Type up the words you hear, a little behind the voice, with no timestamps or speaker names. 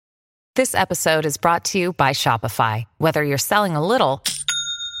This episode is brought to you by Shopify. Whether you're selling a little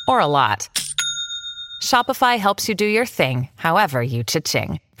or a lot, Shopify helps you do your thing, however you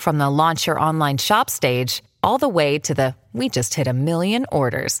cha-ching. From the launch your online shop stage, all the way to the we just hit 1 million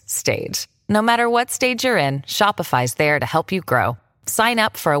orders stage. No matter what stage you're in, Shopify's there to help you grow. Sign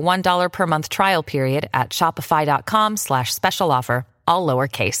up for a $1 per month trial period at shopify.com/special offer, all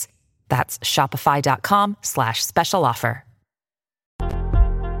lowercase. That's shopify.com/special offer.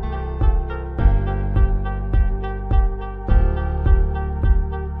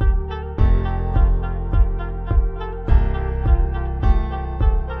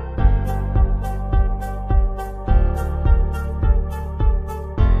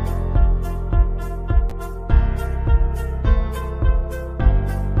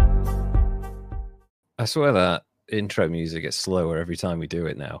 I swear that intro music gets slower every time we do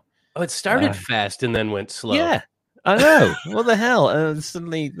it now. Oh, it started fast and then went slow. Yeah, I know. What the hell? And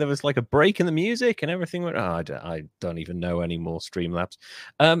suddenly there was like a break in the music and everything went, I don't even know any more Streamlabs.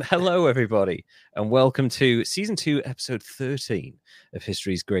 Hello, everybody, and welcome to Season 2, Episode 13 of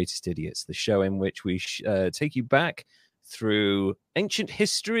History's Greatest Idiots, the show in which we take you back through ancient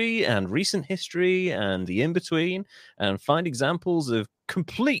history and recent history and the in-between and find examples of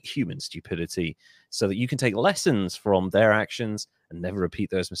complete human stupidity so that you can take lessons from their actions and never repeat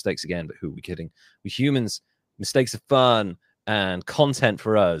those mistakes again. But who are we kidding? We humans, mistakes are fun and content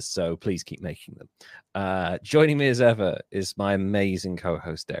for us, so please keep making them. Joining me as ever is my amazing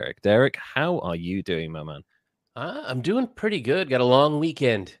co-host, Derek. Derek, how are you doing, my man? I'm doing pretty good. Got a long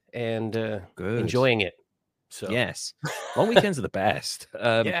weekend and enjoying it. So yes, long weekends are the best.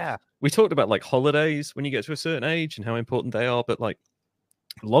 Yeah. We talked about like holidays when you get to a certain age and how important they are, but like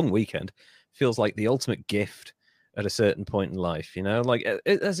long weekend feels like the ultimate gift at a certain point in life, you know? Like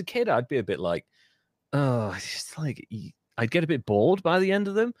as a kid, I'd be a bit like, oh, it's just like I'd get a bit bored by the end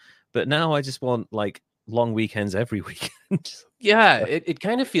of them, but now I just want like long weekends every weekend. Yeah, it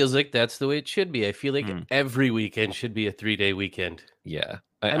kind of feels like that's the way it should be. I feel like every weekend should be a 3-day weekend. Yeah.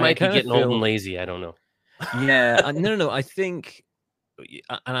 I might be getting old and lazy. I don't know. Yeah, no. I think,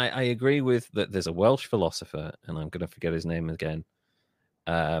 and I agree with that. There's a Welsh philosopher, and I'm going to forget his name again.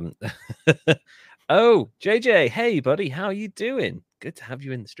 Oh, JJ, hey buddy, how are you doing? Good to have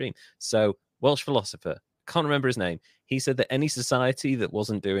you in the stream. So, Welsh philosopher, can't remember his name. He said that any society that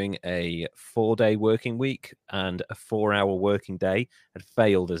wasn't doing a 4-day working week and a 4-hour working day had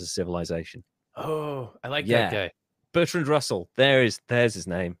failed as a civilization. Oh, I like that guy. Bertrand Russell, there's his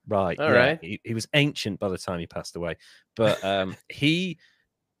name. Right. All right. He was ancient by the time he passed away. But he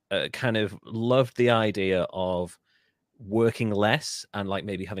kind of loved the idea of working less and like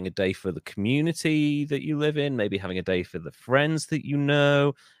maybe having a day for the community that you live in, maybe having a day for the friends that you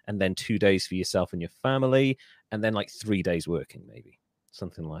know, and then 2 days for yourself and your family, and then like 3 days working, maybe.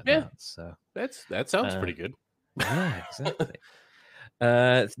 Something like that. So that sounds pretty good. Yeah, exactly.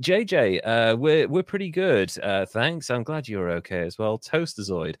 JJ, we're pretty good. Thanks. I'm glad you're okay as well.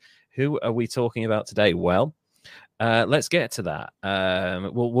 Toasterzoid, who are we talking about today? Well, let's get to that.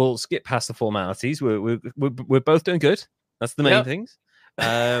 We'll skip past the formalities. We're both doing good. That's the main things.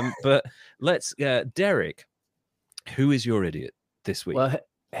 But let's, Derek, who is your idiot this week? Well,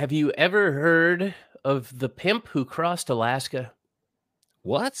 have you ever heard of the pimp who crossed Alaska?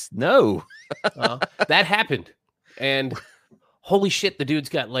 What? No. That happened, and holy shit, the dude's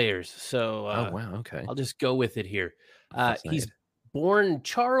got layers. So, oh wow, okay. I'll just go with it here. He's born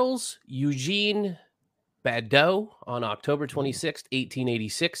Charles Eugene Bedaux on October 26th,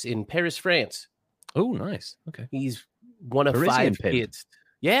 1886 in Paris, France. Oh, nice. Okay. He's one of Parisian 5 pimp. kids.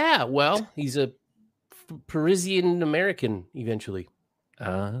 Yeah, well, he's a Parisian American eventually.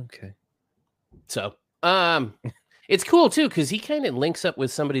 Okay. So, it's cool too, because he kind of links up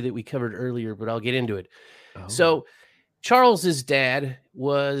with somebody that we covered earlier, but I'll get into it. Oh. So, Charles's dad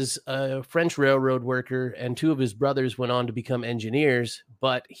was a French railroad worker, and 2 of his brothers went on to become engineers,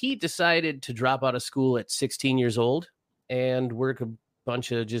 but he decided to drop out of school at 16 years old and work a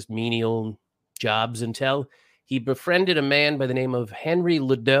bunch of just menial jobs until he befriended a man by the name of Henry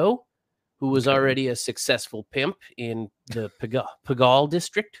Bedaux, who was already a successful pimp in the Pigalle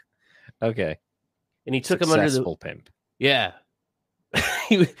district. Okay. And he took him under the pimp. Yeah.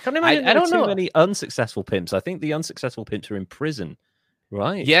 I don't know know any unsuccessful pimps. I think the unsuccessful pimps are in prison,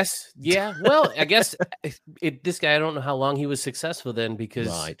 right? Yes. Yeah. Well, I guess this guy, I don't know how long he was successful then because,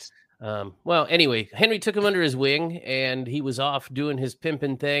 well, anyway, Henry took him under his wing and he was off doing his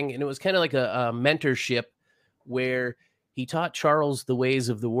pimping thing. And it was kind of like a mentorship where he taught Charles the ways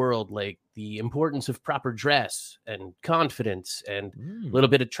of the world, like the importance of proper dress and confidence and a little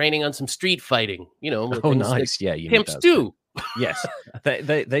bit of training on some street fighting, you know. Oh, nice. Yeah. Pimps do. Yes,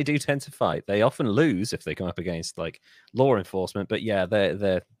 they do tend to fight. They often lose if they come up against like law enforcement, but yeah,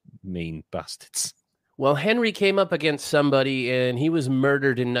 they're mean bastards. Well, Henry came up against somebody and he was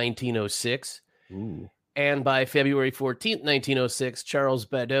murdered in 1906. Ooh. And by February 14th, 1906, Charles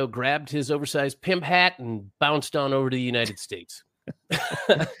Bedaux grabbed his oversized pimp hat and bounced on over to the United States.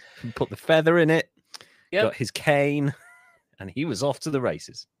 Put the feather in it, Yep. got his cane, and he was off to the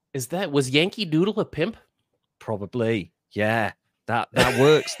races. Was Yankee Doodle a pimp? Probably. Yeah, that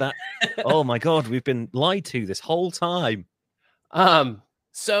works. Oh my God, we've been lied to this whole time.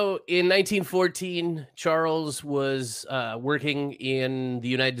 So in 1914, Charles was working in the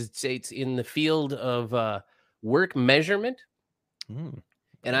United States in the field of work measurement.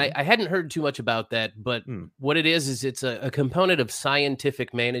 And I hadn't heard too much about that, but what it is it's a component of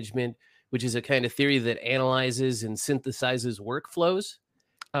scientific management, which is a kind of theory that analyzes and synthesizes workflows.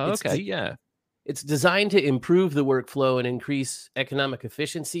 Oh, okay, yeah. It's designed to improve the workflow and increase economic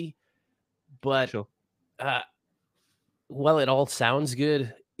efficiency. But Sure. while it all sounds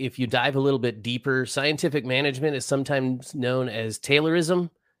good, if you dive a little bit deeper, scientific management is sometimes known as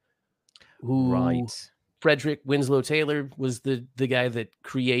Taylorism. Right. Frederick Winslow Taylor was the guy that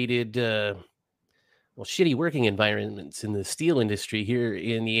created shitty working environments in the steel industry here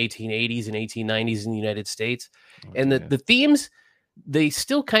in the 1880s and 1890s in the United States. And the themes, they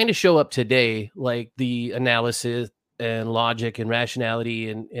still kind of show up today, like the analysis and logic and rationality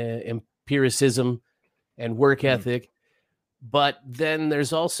and empiricism and work ethic. But then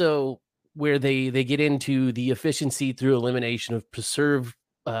there's also where they get into the efficiency through elimination of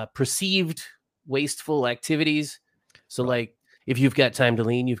perceived wasteful activities. So like if you've got time to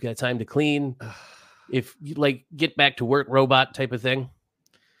lean, you've got time to clean. If you like get back to work robot type of thing.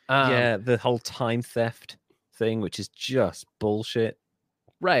 Yeah, the whole time theft thing, which is just bullshit.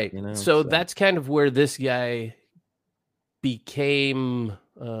 Right. You know, so that's kind of where this guy became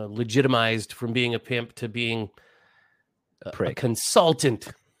legitimized from being a pimp to being a consultant.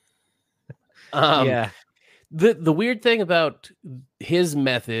 Yeah. The weird thing about his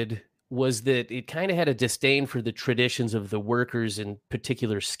method was that it kind of had a disdain for the traditions of the workers and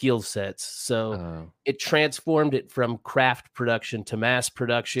particular skill sets. So it transformed it from craft production to mass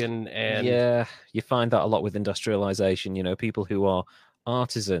production. And yeah, you find that a lot with industrialization. You know, people who are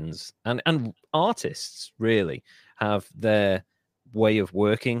artisans and artists really have their way of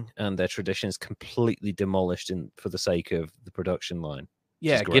working and their traditions completely demolished for the sake of the production line.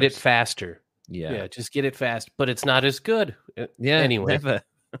 Yeah, get it faster. Yeah, just get it fast, but it's not as good. Yeah, anyway. Never.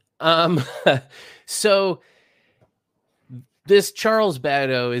 So this Charles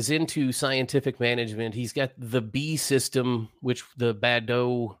Bedaux is into scientific management. He's got the B system, which the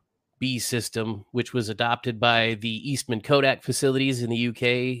Bedaux B system, which was adopted by the Eastman Kodak facilities in the UK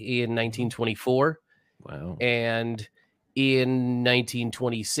in 1924. Wow. And in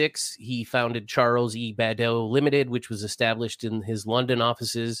 1926, he founded Charles E. Bedaux Limited, which was established in his London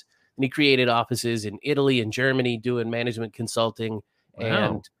offices. And he created offices in Italy and Germany doing management consulting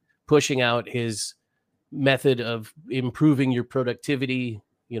and pushing out his method of improving your productivity,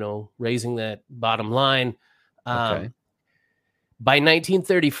 raising that bottom line. Okay. By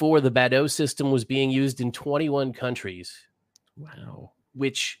 1934, the Bedaux system was being used in 21 countries. Wow.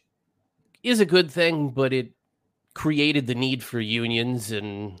 Which is a good thing, but it created the need for unions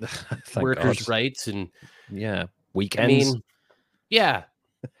and workers' rights and weekends. Yeah.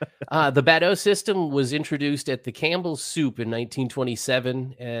 The Bedaux system was introduced at the Campbell's Soup in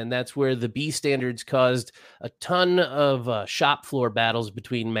 1927, and that's where the B standards caused a ton of shop floor battles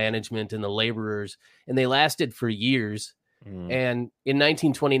between management and the laborers, and they lasted for years. And in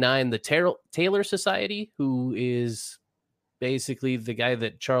 1929, the Taylor Society, who is basically the guy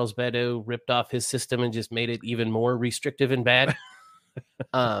that Charles Bedaux ripped off his system and just made it even more restrictive and bad,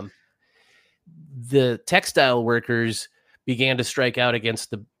 the textile workers began to strike out against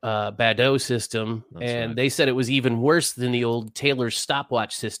the Bedaux system. They said it was even worse than the old Taylor's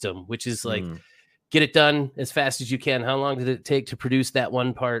stopwatch system, which is like, get it done as fast as you can. How long did it take to produce that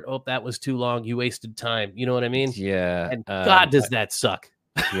one part? Oh, that was too long. You wasted time. You know what I mean? Yeah. And God, does that suck.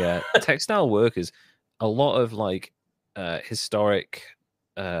 Yeah. Textile workers, a lot of like historic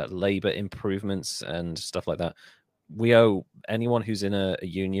labor improvements and stuff like that. We owe anyone who's in a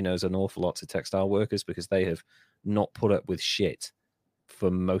union owes an awful lot to textile workers because they have not put up with shit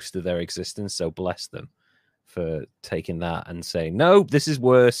for most of their existence. So bless them for taking that and saying, no, this is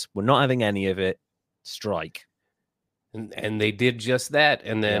worse. We're not having any of it. Strike. And they did just that.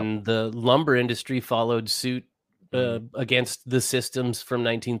 And then the lumber industry followed suit against the systems from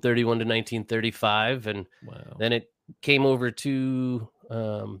 1931 to 1935. And then it came over to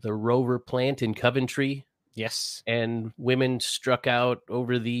the Rover plant in Coventry Yes. And women struck out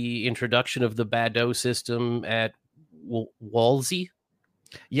over the introduction of the Bedaux system at Wolsey.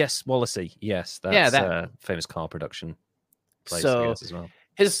 Yes, Wallasey. Yes, Yeah, that's that. famous car production place, I So guess, as well.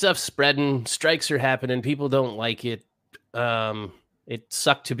 his stuff's spreading, strikes are happening, people don't like it. It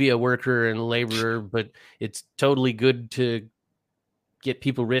sucked to be a worker and laborer, but it's totally good to get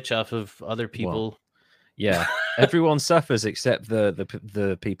people rich off of other people. Well, yeah, everyone suffers except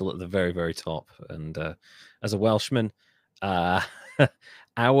the people at the very, very top. And as a Welshman, the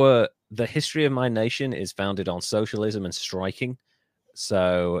history of my nation is founded on socialism and striking.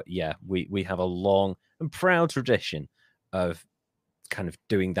 So yeah, we have a long and proud tradition of kind of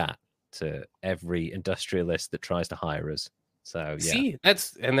doing that to every industrialist that tries to hire us. So yeah, See,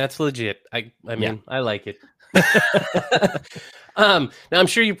 that's legit. I mean, Yeah. I like it. Now I'm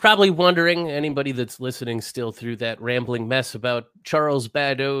sure you're probably wondering, anybody that's listening still through that rambling mess about Charles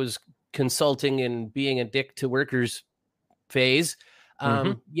Bedaux's consulting and being a dick to workers phase.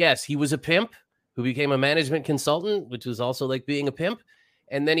 Yes, he was a pimp who became a management consultant, which was also like being a pimp.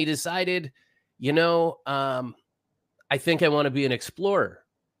 And then he decided, I think I want to be an explorer.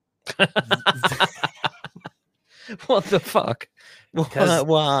 What the fuck?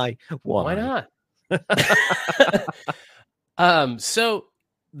 Why? Why not? So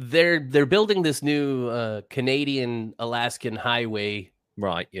they're building this new Canadian Alaskan highway,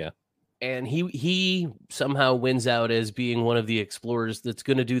 Right, yeah. and he somehow wins out as being one of the explorers that's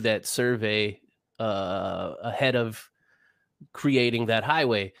going to do that survey ahead of creating that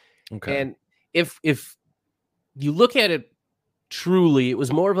highway. Okay. And if you look at it truly, it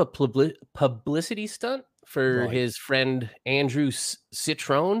was more of a publicity stunt for his friend Andrew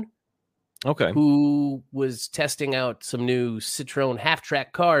Citroen, Okay. who was testing out some new Citroen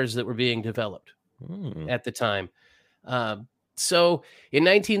half-track cars that were being developed at the time. So in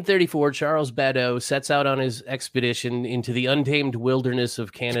 1934, Charles Bedaux sets out on his expedition into the untamed wilderness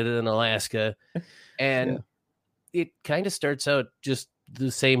of Canada and Alaska. And it kind of starts out just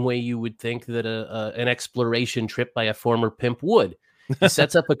the same way you would think that an exploration trip by a former pimp would. He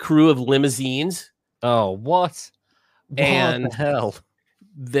sets up a crew of limousines. Oh, what? And the hell?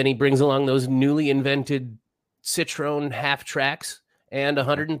 Then he brings along those newly invented Citroen half tracks and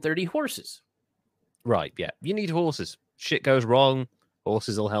 130 horses. Right, yeah. You need horses. Shit goes wrong.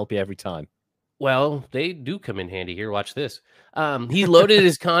 Horses will help you every time. Well, they do come in handy here. Watch this. He loaded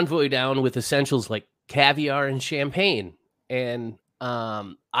his convoy down with essentials like caviar and champagne. And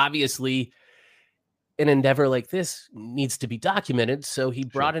obviously, an endeavor like this needs to be documented. So he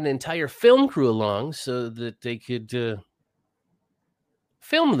brought an entire film crew along so that they could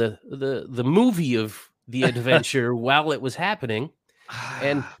film the movie of the adventure while it was happening.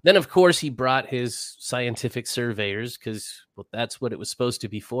 And then, of course, he brought his scientific surveyors because that's what it was supposed to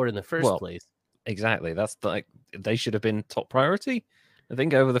be for in the first place. Exactly. That's they should have been top priority, I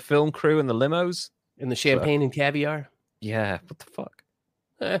think, over the film crew and the limos. And the champagne and caviar. Yeah, what the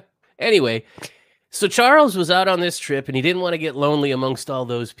fuck? Anyway, so Charles was out on this trip and he didn't want to get lonely amongst all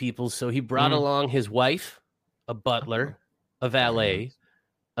those people. So he brought along his wife, a butler, a valet,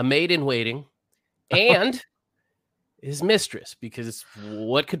 a maid in waiting, and his mistress, because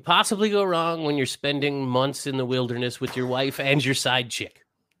what could possibly go wrong when you're spending months in the wilderness with your wife and your side chick?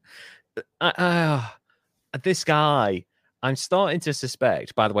 This guy, I'm starting to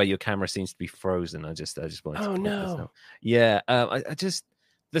suspect. By the way, your camera seems to be frozen. I just wanted to point this out. Yeah, I just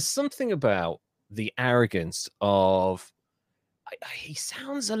there's something about the arrogance of. He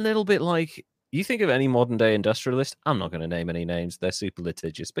sounds a little bit like. You think of any modern day industrialist, I'm not going to name any names. They're super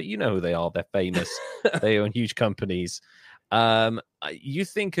litigious, but you know who they are. They're famous. They own huge companies. You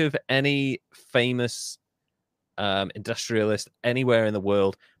think of any famous industrialist anywhere in the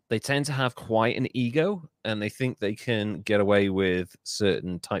world, they tend to have quite an ego and they think they can get away with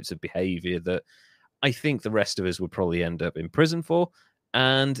certain types of behavior that I think the rest of us would probably end up in prison for.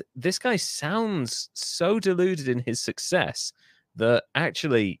 And this guy sounds so deluded in his success that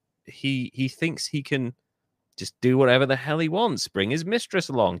actually he thinks he can just do whatever the hell he wants, bring his mistress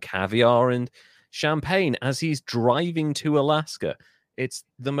along, caviar and champagne as he's driving to Alaska. It's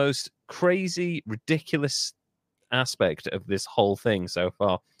the most crazy, ridiculous aspect of this whole thing so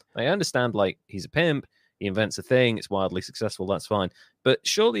far. I understand, like, he's a pimp, he invents a thing, it's wildly successful, that's fine. But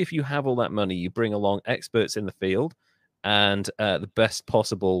surely if you have all that money, you bring along experts in the field and the best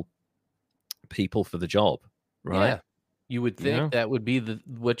possible people for the job, right? Yeah. You would think that would be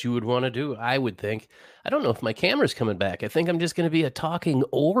what you would want to do. I would think. I don't know if my camera's coming back. I think I'm just going to be a talking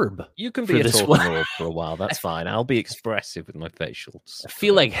orb. You can be a talking orb for a while. That's fine. I'll be expressive with my facials. I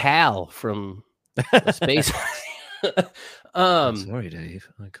feel like Hal from Space. I'm sorry, Dave.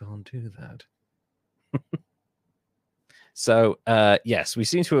 I can't do that. So, yes, we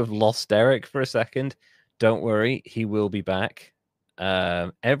seem to have lost Derek for a second. Don't worry, he will be back.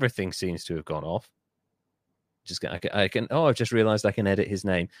 Everything seems to have gone off. I can. Oh, I've just realized I can edit his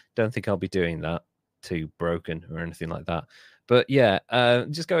name. Don't think I'll be doing that. Too broken or anything like that. But yeah,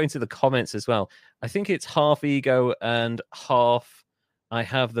 just going to the comments as well. I think it's half ego and half I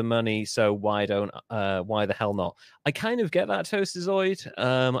have the money, so why the hell not? I kind of get that, Toastazoid.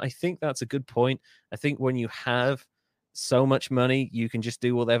 I think that's a good point. I think when you have so much money, you can just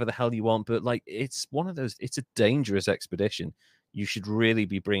do whatever the hell you want. But like, it's one of those. It's a dangerous expedition. You should really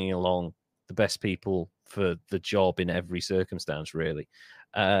be bringing along the best people for the job in every circumstance, really.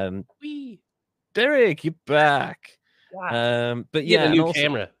 Derek, you're back. Wow. But Get yeah, a new also,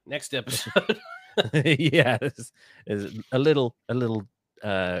 camera next episode. yeah, it's a little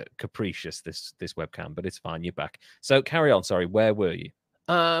capricious this webcam, but it's fine. You're back. So carry on. Sorry, where were you?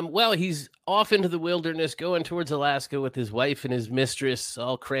 Well, he's off into the wilderness, going towards Alaska with his wife and his mistress,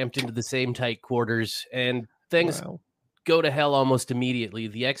 all cramped into the same tight quarters, and things go to hell almost immediately.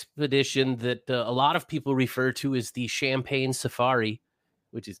 The expedition that a lot of people refer to as the Champagne Safari,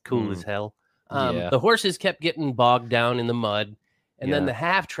 which is cool as hell. The horses kept getting bogged down in the mud, and then the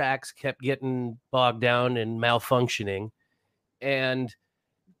half tracks kept getting bogged down and malfunctioning. And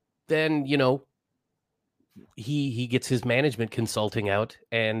then, he gets his management consulting out,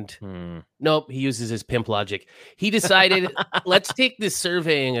 and nope, he uses his pimp logic. He decided, let's take this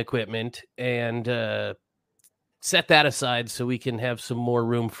surveying equipment and set that aside so we can have some more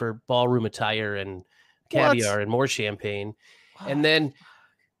room for ballroom attire and caviar and more champagne. And then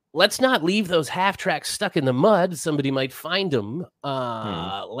let's not leave those half tracks stuck in the mud. Somebody might find them.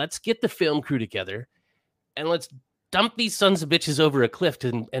 Let's get the film crew together and let's dump these sons of bitches over a cliff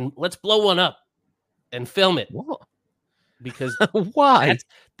and let's blow one up and film it. What? Because why?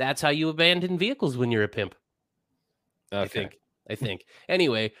 That's how you abandon vehicles when you're a pimp. Okay. I think.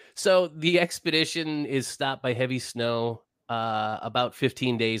 Anyway, so the expedition is stopped by heavy snow about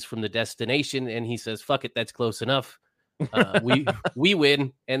 15 days from the destination, and he says, fuck it, that's close enough. We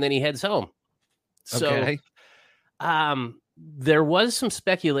win, and then he heads home. So there was some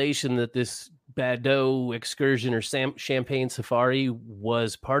speculation that this Bedaux excursion or Champagne Safari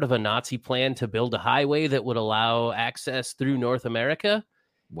was part of a Nazi plan to build a highway that would allow access through North America.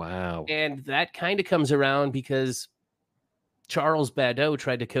 Wow. And that kind of comes around because Charles Bedaux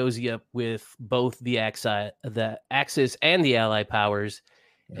tried to cozy up with both the Axis and the Allied powers,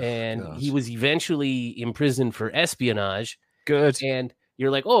 and he was eventually imprisoned for espionage. Good. And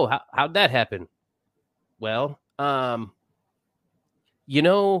you're like, oh, how'd that happen? Well,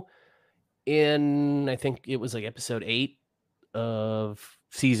 in I think it was like episode 8 of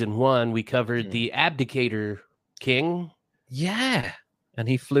season 1, we covered the Abdicator King. Yeah, and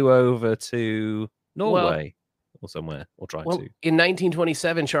he flew over to Norway or somewhere, or tried to. In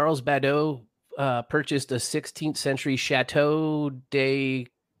 1927, Charles Bedaux purchased a 16th century Chateau de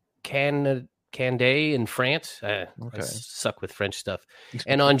Candé in France. I suck with French stuff.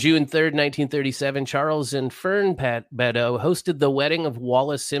 And on June 3rd, 1937, Charles and Fern Bedaux hosted the wedding of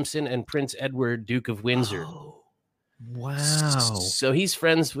Wallace Simpson and Prince Edward, Duke of Windsor. Oh, wow. So he's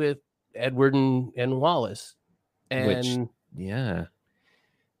friends with Edward and Wallace. And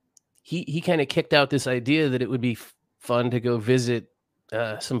he kind of kicked out this idea that it would be fun to go visit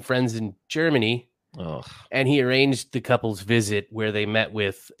some friends in Germany. Oh. And he arranged the couple's visit where they met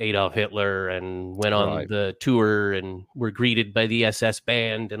with Adolf Hitler and went on the tour and were greeted by the SS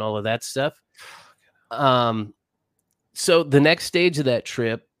band and all of that stuff. So the next stage of that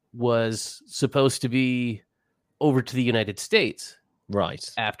trip was supposed to be over to the United States. Right.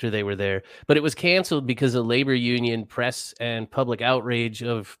 After they were there. But it was canceled because of labor union, press, and public outrage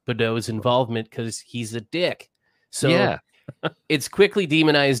of Bedaux's involvement because he's a dick. So it's quickly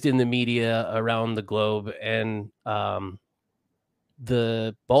demonized in the media around the globe. And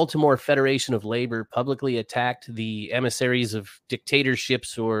the Baltimore Federation of Labor publicly attacked the emissaries of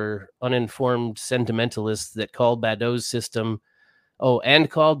dictatorships or uninformed sentimentalists that called Bedaux's system a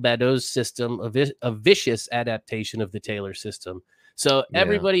vicious adaptation of the Taylor system. So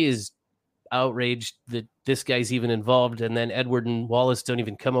everybody is outraged that this guy's even involved, and then Edward and Wallace don't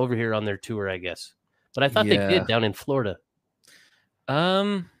even come over here on their tour, I guess. But I thought they did down in Florida.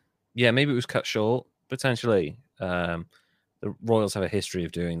 Maybe it was cut short, potentially. The Royals have a history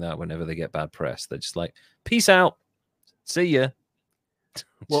of doing that whenever they get bad press. They're just like, peace out, see ya.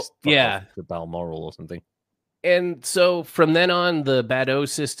 Well, the Balmoral or something. And so from then on, the Bedaux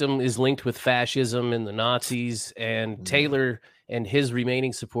system is linked with fascism and the Nazis, and Taylor and his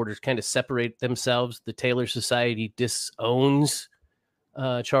remaining supporters kind of separate themselves. The Taylor Society disowns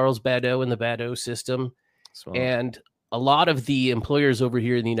Charles Bedaux and the Bedaux system. Smart. And a lot of the employers over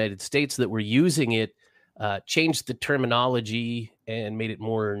here in the United States that were using it changed the terminology and made it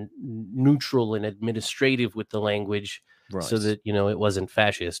more neutral and administrative with the language, so that it wasn't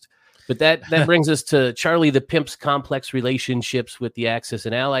fascist. But that brings us to Charlie the Pimp's complex relationships with the Axis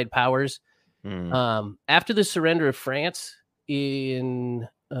and Allied powers. After the surrender of France in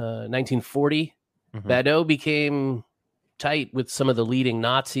 1940, Bedaux became tight with some of the leading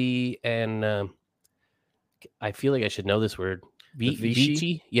Nazi and I feel like I should know this word.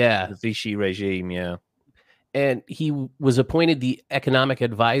 Vichy? Yeah. The Vichy regime, yeah. And he was appointed the economic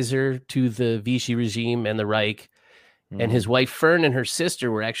advisor to the Vichy regime and the Reich. And his wife, Fern, and her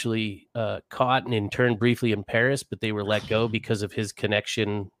sister were actually caught and interned briefly in Paris, but they were let go because of his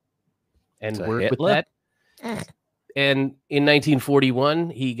connection and work Hitler? with that. And in 1941,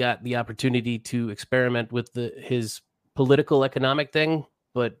 he got the opportunity to experiment with his political economic thing,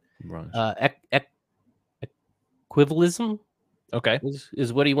 but equivalism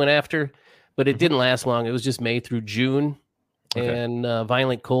is what he went after. But it didn't last long. It was just May through June. And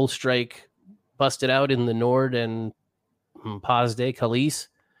violent coal strike busted out in the Nord and Pas de Calais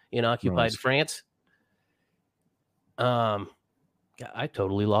in occupied France. I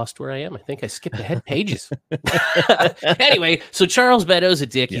totally lost where I am. I think I skipped ahead pages. Anyway, so Charles Bedaux's a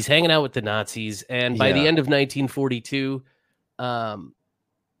dick. He's hanging out with the Nazis. And by the end of 1942, oh,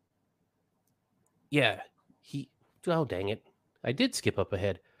 dang it. I did skip up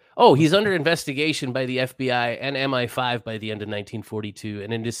ahead. Oh, he's under investigation by the FBI and MI5 by the end of 1942.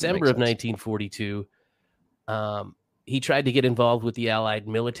 And in December of 1942, he tried to get involved with the Allied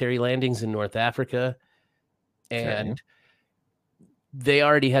military landings in North Africa. And they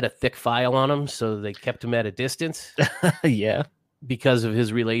already had a thick file on him, so they kept him at a distance. Because of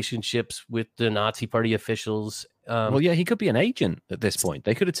his relationships with the Nazi Party officials. He could be an agent at this point.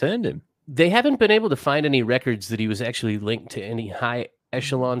 They could have turned him. They haven't been able to find any records that he was actually linked to any high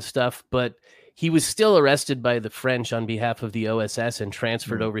echelon stuff, but he was still arrested by the French on behalf of the OSS and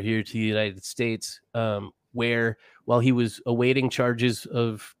transferred over here to the United States, where, while he was awaiting charges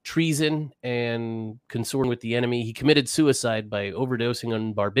of treason and consorting with the enemy, he committed suicide by overdosing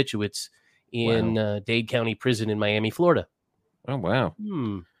on barbiturates in Dade County Prison in Miami, Florida. Oh, wow.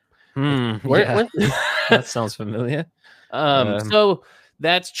 That sounds familiar. So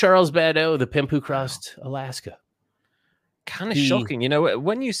that's Charles Bedaux, the pimp who crossed Alaska. Kind of shocking.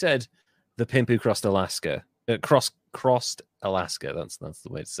 When you said the pimp who crossed Alaska, crossed Alaska, that's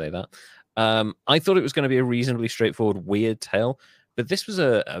the way to say that. I thought it was going to be a reasonably straightforward, weird tale, but this was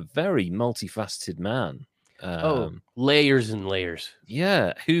a very multifaceted man. Layers and layers.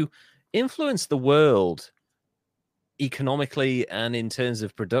 Yeah, who influenced the world economically and in terms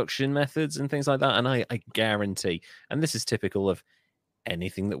of production methods and things like that. And I guarantee, and this is typical of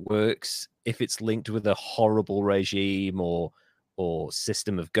anything that works, if it's linked with a horrible regime or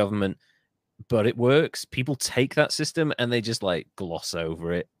system of government, but it works, people take that system and they just gloss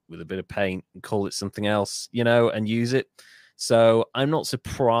over it with a bit of paint and call it something else, and use it. So I'm not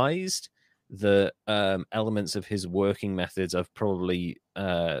surprised that elements of his working methods have probably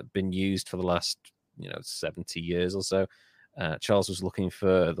been used for the last 70 years or so. Charles was looking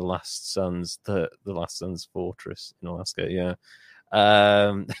for the Last Sons fortress in Alaska.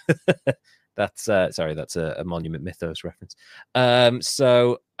 That's a Monument Mythos reference.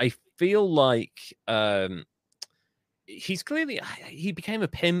 So I feel like he became a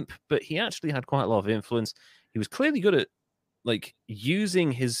pimp, but he actually had quite a lot of influence. He was clearly good at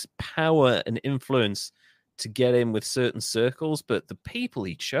using his power and influence to get in with certain circles, but the people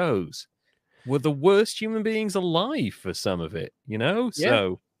he chose were the worst human beings alive for some of it,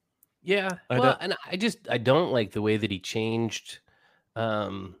 So I don't like the way that he changed.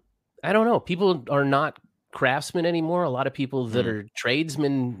 I don't know. People are not craftsmen anymore. A lot of people that are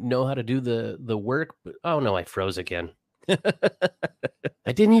tradesmen know how to do the work. But, oh no, I froze again.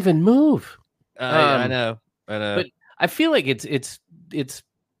 I didn't even move. I know. But I feel like it's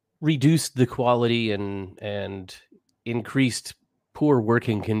reduced the quality and increased poor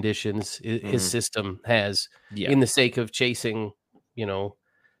working conditions. His system has in the sake of chasing,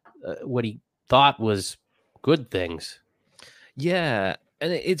 what he thought was good things. Yeah.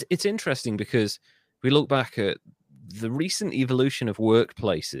 And it's interesting because we look back at the recent evolution of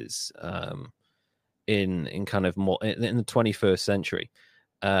workplaces in kind of more in the 21st century,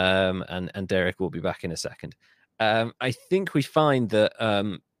 and Derek will be back in a second. I think we find that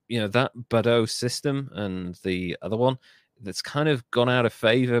that Bedaux system and the other one that's kind of gone out of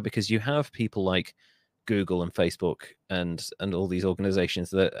favor because you have people like Google and Facebook and all these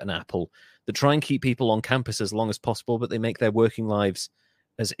organizations and Apple that try and keep people on campus as long as possible, but they make their working lives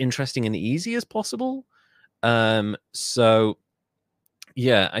as interesting and easy as possible. So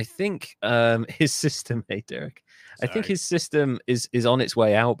yeah, I think his system, hey Derek, I think his system is on its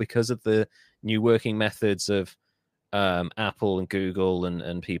way out because of the new working methods of Apple and Google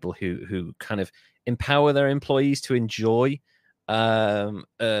and people who kind of empower their employees to enjoy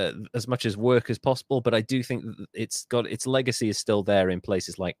as much as work as possible. But I do think that its legacy is still there in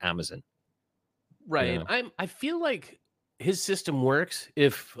places like Amazon. Right. You know? I feel like his system works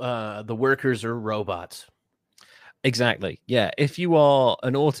if the workers are robots. Exactly. Yeah. If you are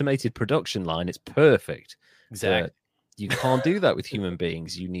an automated production line, it's perfect. Exactly. But you can't do that with human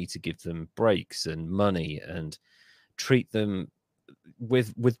beings. You need to give them breaks and money and treat them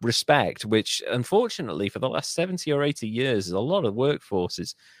with respect, which unfortunately for the last 70 or 80 years, a lot of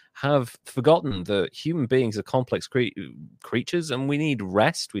workforces have forgotten that human beings are complex creatures and we need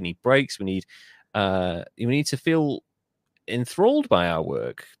rest, we need breaks, we need to feel enthralled by our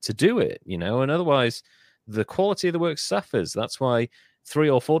work to do it, and otherwise the quality of the work suffers. That's why 3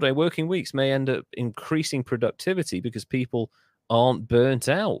 or 4 day working weeks may end up increasing productivity because people aren't burnt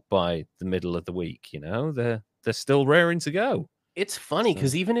out by the middle of the week. They're still raring to go. It's funny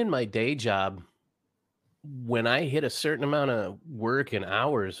because even in my day job, when I hit a certain amount of work and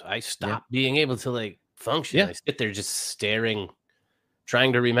hours, I stop being able to function. Yeah. I sit there just staring,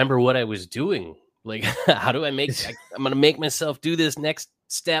 trying to remember what I was doing. Like, how do I'm going to make myself do this next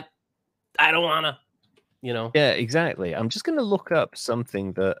step. I don't want to, Yeah, exactly. I'm just going to look up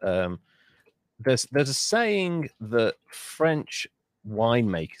something that there's a saying that French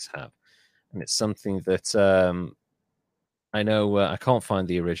winemakers have, and it's something that I know I can't find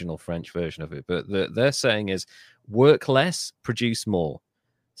the original French version of it, but their saying is work less, produce more.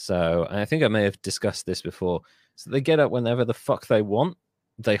 So I think I may have discussed this before. So they get up whenever the fuck they want.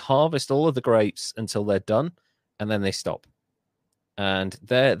 They harvest all of the grapes until they're done, and then they stop. And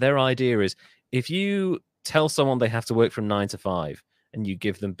their idea is if you tell someone they have to work from 9 to 5 and you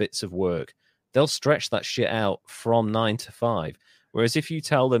give them bits of work, they'll stretch that shit out from 9 to 5. Whereas if you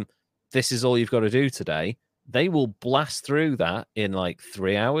tell them this is all you've got to do today, they will blast through that in like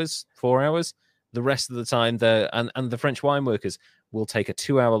 3 hours, 4 hours. The rest of the time, and the French wine workers will take a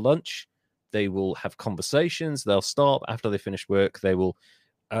 2-hour lunch. They will have conversations. They'll stop after they finish work. They will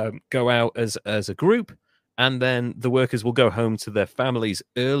go out as a group, and then the workers will go home to their families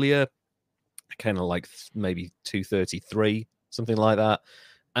earlier, kind of like maybe 2:33, something like that,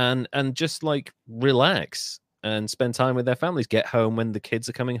 and just like relax and spend time with their families. Get home when the kids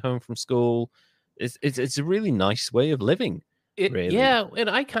are coming home from school. It's a really nice way of living. Really. Yeah, and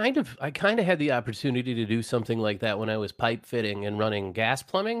I kind of had the opportunity to do something like that when I was pipe fitting and running gas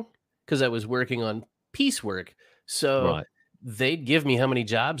plumbing because I was working on piecework. So Right. they'd give me how many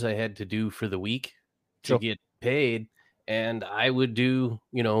jobs I had to do for the week to get paid, and I would do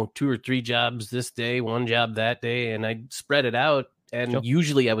 2 or 3 jobs this day, 1 job that day, and I'd spread it out. And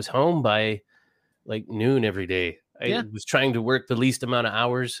usually I was home by like noon every day. I was trying to work the least amount of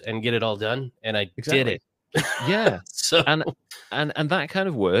hours and get it all done, and I did it. Yeah. So and that kind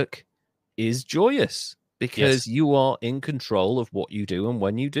of work is joyous because you are in control of what you do and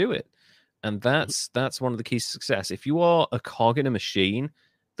when you do it. And that's one of the keys to success. If you are a cog in a machine,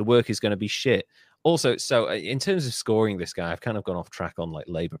 the work is going to be shit. Also, so in terms of scoring this guy, I've kind of gone off track on like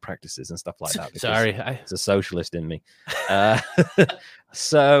labor practices and stuff like that. Sorry, it's a socialist in me.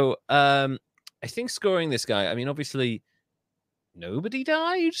 I think scoring this guy, I mean, obviously nobody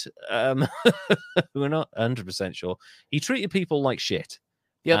died. We're not 100% sure. He treated people like shit.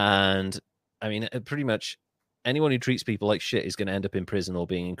 Yep. And I mean, pretty much anyone who treats people like shit is going to end up in prison or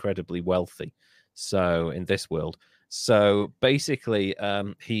being incredibly wealthy. So in this world. So basically,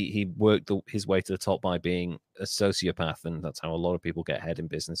 he worked his way to the top by being a sociopath, and that's how a lot of people get ahead in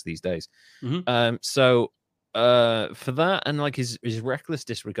business these days. Mm-hmm. For that and like his reckless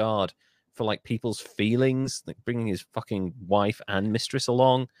disregard for like people's feelings, like bringing his fucking wife and mistress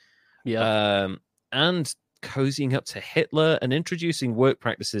along, and cozying up to Hitler and introducing work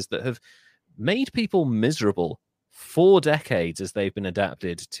practices that have made people miserable for decades as they've been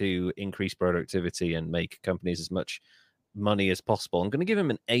adapted to increase productivity and make companies as much money as possible. I'm going to give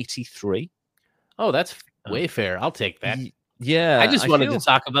him an 83. Oh, that's way fair. I'll take that. Yeah, I just wanted to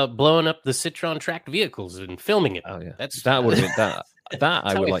talk about blowing up the Citron tracked vehicles and filming it. Oh yeah, that would have been that. That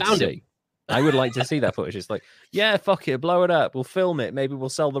I would like to see. I would like to see that footage. It's like, yeah, fuck it, blow it up. We'll film it. Maybe we'll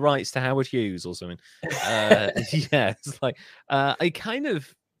sell the rights to Howard Hughes or something. It's like I kind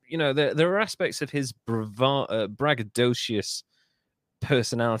of, there are aspects of his braggadocious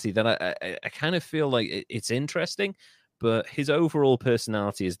personality that I kind of feel like it's interesting, but his overall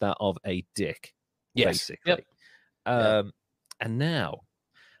personality is that of a dick, basically. Yep. And now,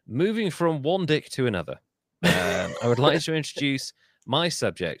 moving from one dick to another. I would like to introduce my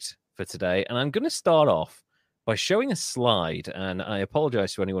subject for today, and I'm going to start off by showing a slide. And I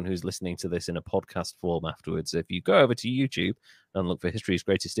apologize to anyone who's listening to this in a podcast form afterwards. If you go over to YouTube and look for History's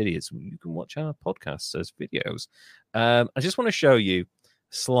Greatest Idiots, you can watch our podcasts as videos. I just want to show you a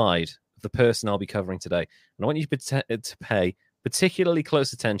slide of the person I'll be covering today. And I want you to pay particularly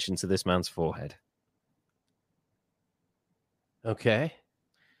close attention to this man's forehead. Okay.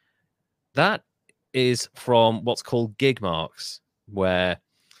 That is from what's called gig marks, where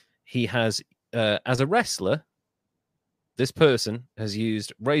he has, as a wrestler, this person has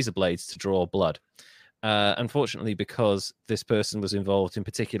used razor blades to draw blood. Unfortunately, because this person was involved in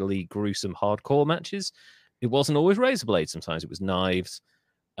particularly gruesome hardcore matches, it wasn't always razor blades. Sometimes it was knives.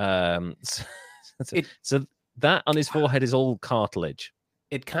 So that on his forehead is all cartilage.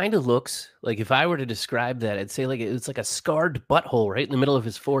 It kind of looks like, if I were to describe that, I'd say like it's like a scarred butthole right in the middle of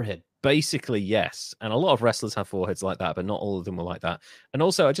his forehead. Basically, yes. And a lot of wrestlers have foreheads like that, but not all of them were like that. And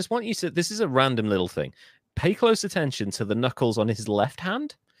also, I just want you to, this is a random little thing. Pay close attention to the knuckles on his left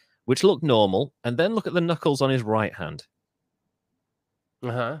hand, which look normal, and then look at the knuckles on his right hand. They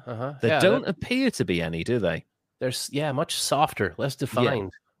don't appear to be any, do they? They're much softer, less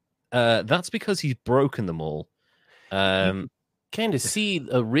defined. Yeah. That's because he's broken them all. Kind of see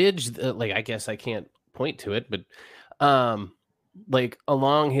a ridge, like, I guess I can't point to it, but like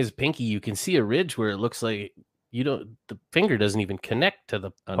along his pinky, you can see a ridge where it looks like the finger doesn't even connect to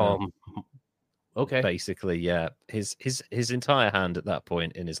the palm. Okay. Basically, yeah. His entire hand at that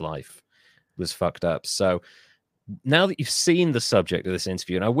point in his life was fucked up. So now that you've seen the subject of this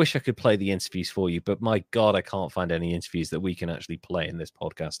interview, and I wish I could play the interviews for you, but my God, I can't find any interviews that we can actually play in this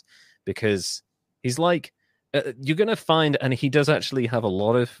podcast, because he's like, you're going to find, and he does actually have a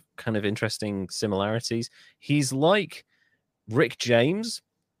lot of kind of interesting similarities. He's like Rick James,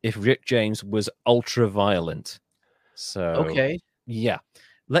 if Rick James was ultra violent. So, okay. Yeah.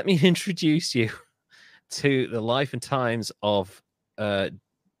 Let me introduce you to the life and times of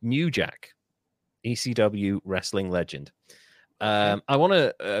New Jack, ECW wrestling legend. I want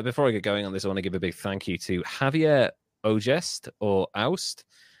to, before I get going on this, I want to give a big thank you to Javier Ogest, or Oust,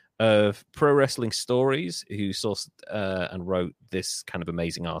 of Pro Wrestling Stories, who sourced and wrote this kind of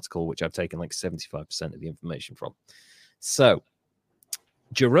amazing article, which I've taken like 75% of the information from. So,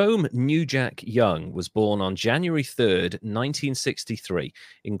 Jerome New Jack Young was born on January 3rd, 1963,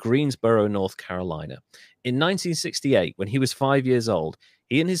 in Greensboro, North Carolina. In 1968, when he was 5 years old,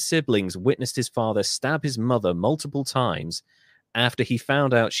 he and his siblings witnessed his father stab his mother multiple times after he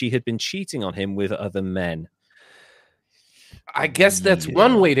found out she had been cheating on him with other men. I guess that's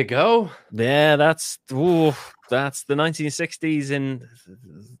one way to go. Yeah, that's the 1960s in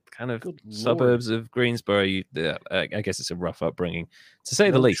kind of suburbs of Greensboro. I guess it's a rough upbringing, to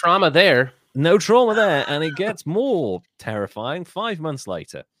say the least. Trauma there. No trauma there, and it gets more terrifying. 5 months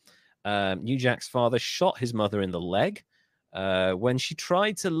later, New Jack's father shot his mother in the leg when she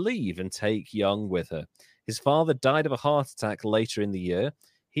tried to leave and take Young with her. His father died of a heart attack later in the year.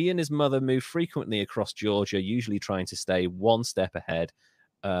 He and his mother moved frequently across Georgia, usually trying to stay one step ahead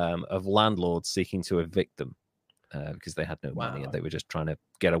of landlords seeking to evict them because they had no money and they were just trying to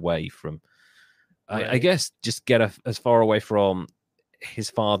get away from, I guess, just get as far away from his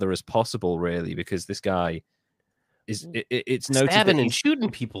father as possible, really, because this guy is, it's noted stabbing and shooting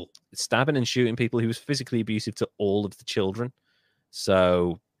people. Stabbing and shooting people. He was physically abusive to all of the children.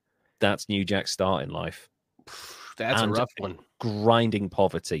 So that's New Jack's start in life. That's a rough one. Grinding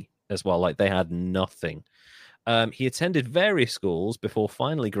poverty as well. Like, they had nothing. He attended various schools before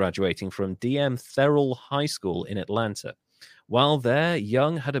finally graduating from D.M. Therrell High School in Atlanta. While there,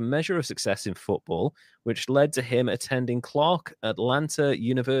 Young had a measure of success in football, which led to him attending Clark Atlanta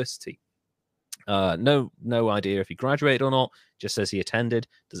University. No idea if he graduated or not. Just says he attended.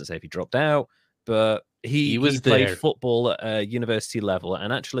 Doesn't say if he dropped out. But he played football at a university level.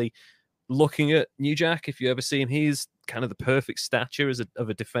 And actually, looking at New Jack, if you ever see him, he's kind of the perfect stature of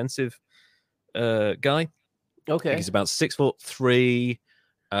a defensive guy. Okay. He's about 6'3",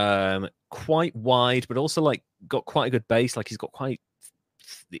 quite wide, but also like got quite a good base. Like, he's got quite,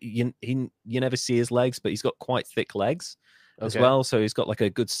 you never see his legs, but he's got quite thick legs as well. So he's got like a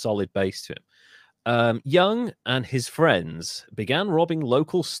good solid base to him. Young and his friends began robbing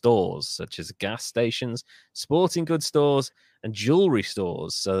local stores such as gas stations, sporting goods stores, and jewelry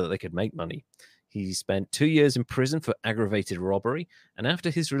stores so that they could make money. He spent 2 years in prison for aggravated robbery, and after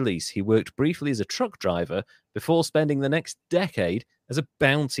his release, he worked briefly as a truck driver before spending the next decade as a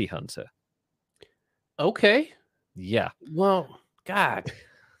bounty hunter. Okay. Yeah. Well, God.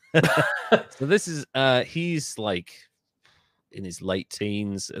 So this is, he's like in his late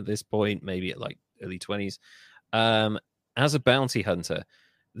teens at this point, maybe at like early 20s. As a bounty hunter,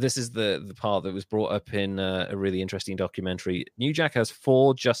 this is the part that was brought up in a really interesting documentary. New Jack has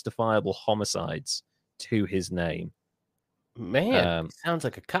 4 justifiable homicides to his name. Man, he sounds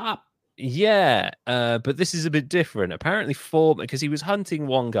like a cop. Yeah, but this is a bit different. Apparently 4, because he was hunting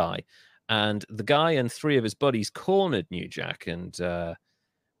one guy, and the guy and 3 of his buddies cornered New Jack, and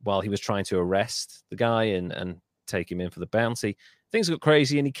while he was trying to arrest the guy and take him in for the bounty, things got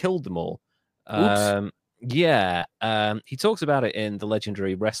crazy and he killed them all. Oops. He talks about it in the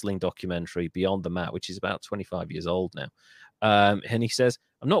legendary wrestling documentary Beyond the Mat, which is about 25 years old now. And he says,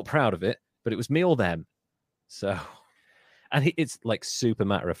 I'm not proud of it, but it was me or them. So, and it's like super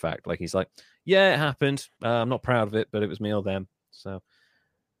matter of fact. Like he's like, yeah, it happened. I'm not proud of it, but it was me or them. So,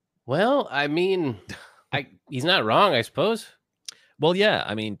 well, I mean, he's not wrong, I suppose. Well, yeah,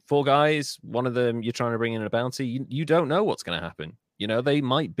 I mean, 4 guys, one of them you're trying to bring in a bounty, you don't know what's going to happen. You know, they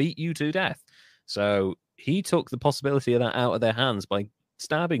might beat you to death. So he took the possibility of that out of their hands by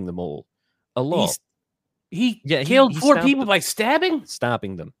stabbing them all a lot. He killed 4 people by stabbing?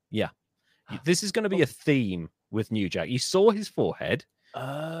 Stabbing them, yeah. This is going to be a theme with New Jack. You saw his forehead.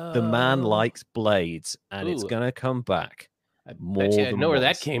 The man likes blades, and it's going to come back. I bet you I know where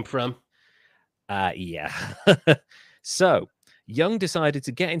that came from. Yeah. So, Young decided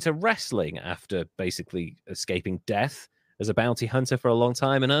to get into wrestling after basically escaping death as a bounty hunter for a long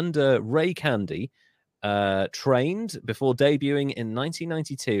time, and under Ray Candy, trained before debuting in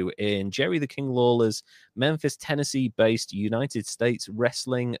 1992 in Jerry the King Lawler's Memphis, Tennessee-based United States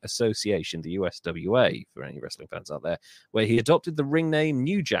Wrestling Association, the USWA, for any wrestling fans out there, where he adopted the ring name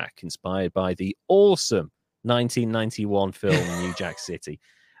New Jack, inspired by the awesome 1991 film New Jack City.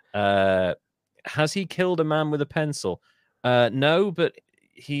 Has he killed a man with a pencil? No, but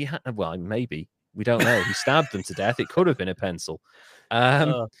he well, maybe. We don't know. He stabbed them to death. It could have been a pencil.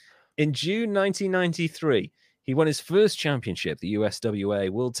 In June 1993, he won his first championship, the USWA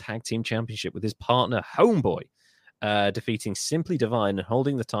World Tag Team Championship, with his partner Homeboy, defeating Simply Divine and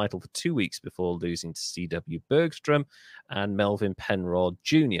holding the title for 2 weeks before losing to C.W. Bergstrom and Melvin Penrod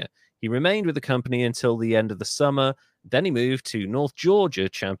Jr. He remained with the company until the end of the summer. Then he moved to North Georgia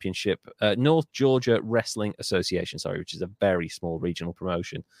Wrestling Association, which is a very small regional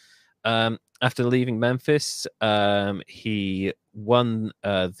promotion. After leaving Memphis, he won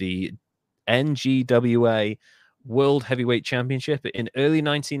the NGWA World Heavyweight Championship. In early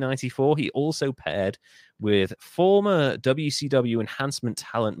 1994, he also paired with former WCW enhancement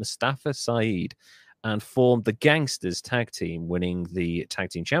talent Mustafa Saeed and formed the Gangsters tag team, winning the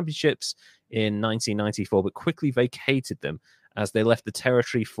tag team championships in 1994, but quickly vacated them as they left the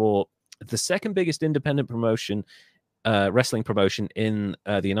territory for the second biggest independent promotion, wrestling promotion in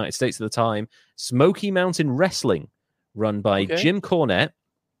the United States at the time, Smoky Mountain Wrestling, run by Jim Cornette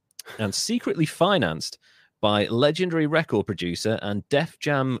and secretly financed by legendary record producer and Def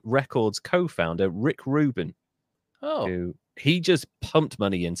Jam Records co-founder Rick Rubin. Who he just pumped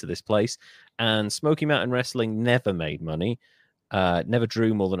money into this place, and Smoky Mountain Wrestling never made money, never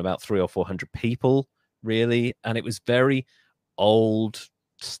drew more than about 300 or 400 people, really, and it was very old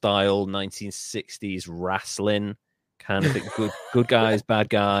style 1960s wrestling, kind of good guys, bad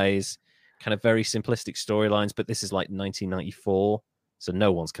guys, kind of very simplistic storylines. But this is like 1994, so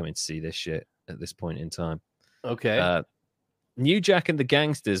no one's coming to see this shit at this point in time. New Jack and the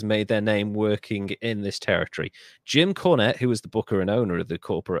Gangsters made their name working in this territory. Jim Cornette, who was the booker and owner of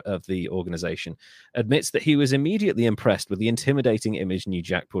the organization, admits that he was immediately impressed with the intimidating image New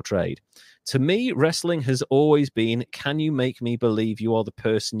Jack portrayed. To me, wrestling has always been, can you make me believe you are the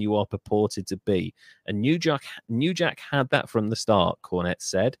person you are purported to be? And New Jack had that from the start, Cornette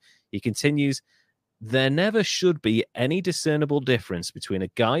said. He continues, there never should be any discernible difference between a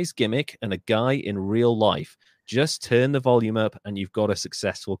guy's gimmick and a guy in real life. Just turn the volume up and you've got a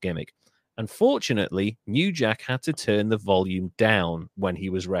successful gimmick. Unfortunately, New Jack had to turn the volume down when he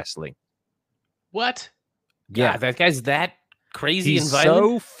was wrestling. What? Yeah. God, that guy's that crazy He's and violent?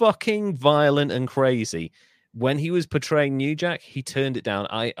 so fucking violent and crazy. When he was portraying New Jack, he turned it down.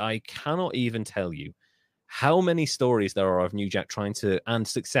 I cannot even tell you how many stories there are of New Jack trying to, and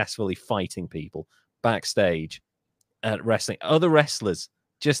successfully fighting people backstage at wrestling. Other wrestlers,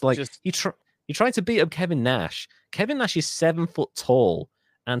 he tried to beat up Kevin Nash. Kevin Nash is 7 foot tall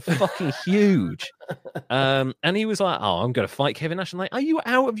and fucking huge. And he was like, oh, I'm going to fight Kevin Nash. I'm like, are you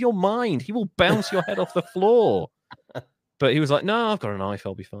out of your mind? He will bounce your head off the floor. But he was like, no, I've got a knife.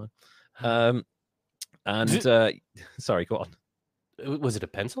 I'll be fine. Sorry, go on. Was it a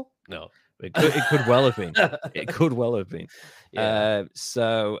pencil? No. It could well have been. It could well have been. Yeah.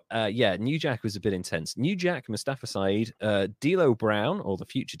 New Jack was a bit intense. New Jack, Mustafa Saeed, D'Lo Brown, or the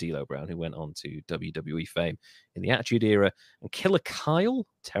future D'Lo Brown, who went on to WWE fame in the Attitude Era, and Killer Kyle,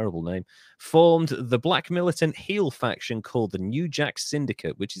 terrible name, formed the black militant heel faction called the New Jack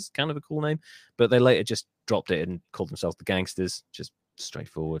Syndicate, which is kind of a cool name, but they later just dropped it and called themselves the Gangsters. Just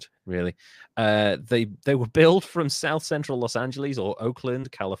straightforward, really. They were billed from South Central Los Angeles or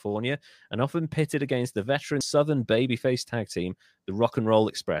Oakland, California, and often pitted against the veteran Southern babyface tag team, the Rock and Roll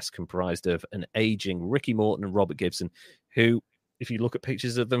Express, comprised of an aging Ricky Morton and Robert Gibson, who, if you look at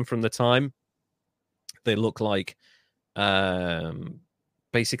pictures of them from the time, they look like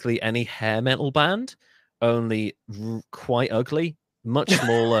basically any hair metal band, only quite ugly, much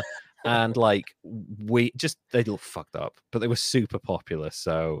smaller. And like they look fucked up, but they were super popular.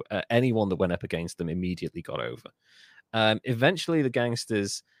 So anyone that went up against them immediately got over. Eventually, the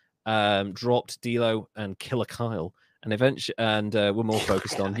Gangsters dropped D'Lo and Killer Kyle, and were more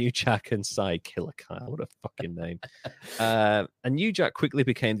focused on New Jack and Side Killer Kyle. What a fucking name! And New Jack quickly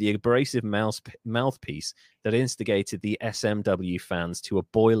became the abrasive mouthpiece that instigated the SMW fans to a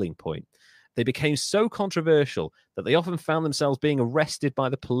boiling point. They became so controversial that they often found themselves being arrested by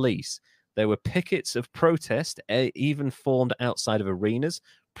the police. There were pickets of protest, even formed outside of arenas,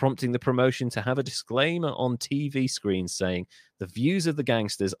 prompting the promotion to have a disclaimer on TV screens saying, "The views of the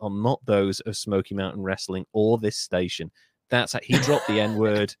Gangsters are not those of Smoky Mountain Wrestling or this station." He dropped the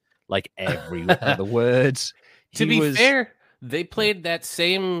N-word like every other word. To be fair, they played that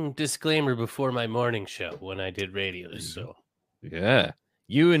same disclaimer before my morning show when I did radio. So yeah.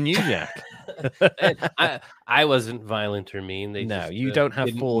 You and New Jack. I wasn't violent or mean. You don't have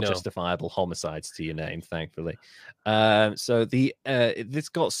four justifiable homicides to your name, thankfully. This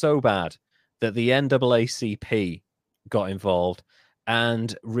got so bad that the NAACP got involved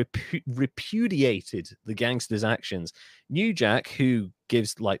and repudiated the Gangsters' actions. New Jack, who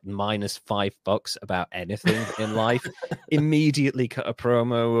gives like -$5 about anything in life, immediately cut a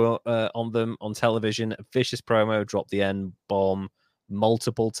promo on them on television. A vicious promo, dropped the N-bomb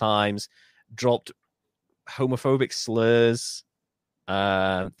multiple times, dropped homophobic slurs.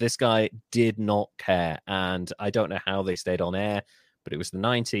 This guy did not care, and I don't know how they stayed on air, but it was the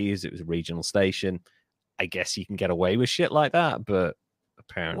 90s, it was a regional station. I guess you can get away with shit like that, but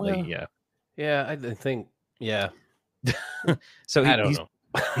apparently, yeah, I think, yeah. So I don't know.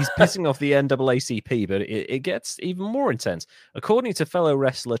 He's pissing off the NAACP, but it gets even more intense. According to fellow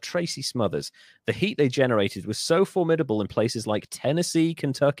wrestler Tracy Smothers, the heat they generated was so formidable in places like Tennessee,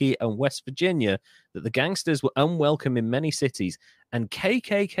 Kentucky, and West Virginia that the Gangsters were unwelcome in many cities, and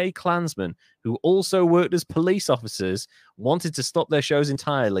KKK Klansmen, who also worked as police officers, wanted to stop their shows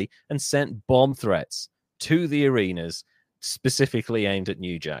entirely and sent bomb threats to the arenas, specifically aimed at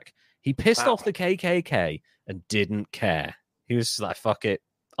New Jack. He pissed off the KKK and didn't care. He was just like, fuck it,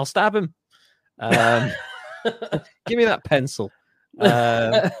 I'll stab him. Give me that pencil.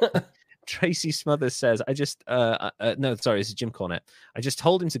 Tracy Smothers says, this is Jim Cornette. I just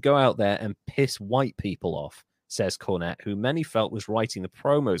told him to go out there and piss white people off, says Cornette, who many felt was writing the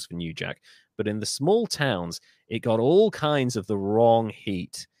promos for New Jack. But in the small towns, it got all kinds of the wrong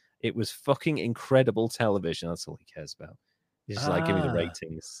heat. It was fucking incredible television. That's all he cares about. He's just like, give me the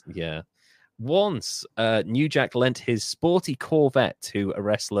ratings. Yeah. Once, New Jack lent his sporty Corvette to a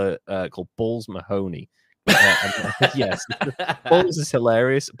wrestler called Balls Mahoney. Yes, Balls is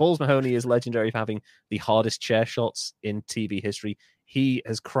hilarious. Balls Mahoney is legendary for having the hardest chair shots in TV history. He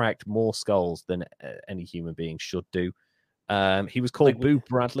has cracked more skulls than any human being should do. He was called Boo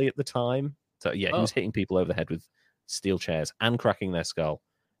Bradley at the time. So yeah, he was hitting people over the head with steel chairs and cracking their skull.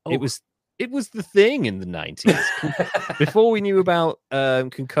 It was the thing in the 90s. Before we knew about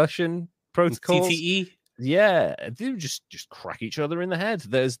concussion protocols. TTE. Yeah, they would just crack each other in the head.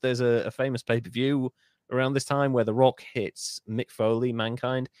 There's a famous pay-per-view around this time where The Rock hits Mick Foley,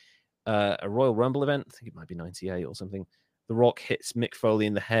 Mankind, a Royal Rumble event. I think it might be 98 or something. The Rock hits Mick Foley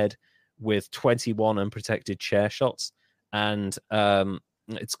in the head with 21 unprotected chair shots, and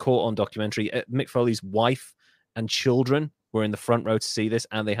it's caught on documentary. Mick Foley's wife and children were in the front row to see this,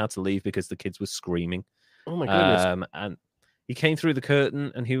 and they had to leave because the kids were screaming. Oh my goodness. And he came through the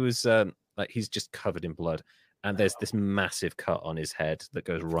curtain, and he was he's just covered in blood, and there's this massive cut on his head that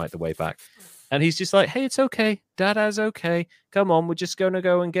goes right the way back, and he's just like, hey, it's okay, Dada's okay, come on, we're just gonna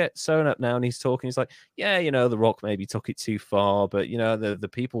go and get sewn up now. And he's talking, he's like, yeah, The Rock maybe took it too far, but the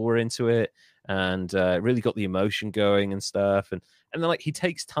people were into it, and really got the emotion going and stuff, and then like he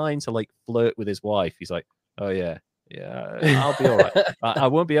takes time to like flirt with his wife. He's like, oh yeah, Yeah, I'll be all right. I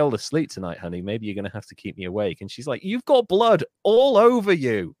won't be able to sleep tonight, honey. Maybe you're going to have to keep me awake. And she's like, you've got blood all over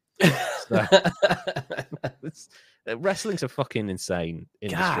you. So, wrestling's a fucking insane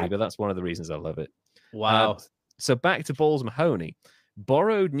industry, but that's one of the reasons I love it. Wow. So back to Balls Mahoney,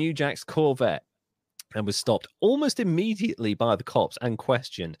 borrowed New Jack's Corvette and was stopped almost immediately by the cops and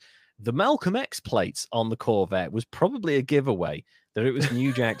questioned. The Malcolm X plates on the Corvette was probably a giveaway that it was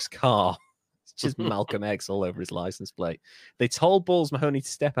New Jack's car. It's just Malcolm X all over his license plate. They told Balls Mahoney to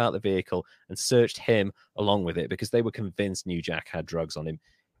step out the vehicle and searched him along with it because they were convinced New Jack had drugs on him.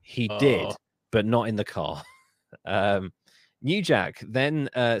 He did, but not in the car. New Jack then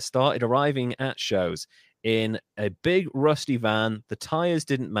started arriving at shows in a big rusty van. The tires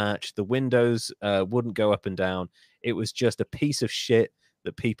didn't match. The windows wouldn't go up and down. It was just a piece of shit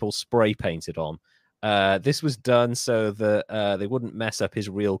that people spray painted on. This was done so that they wouldn't mess up his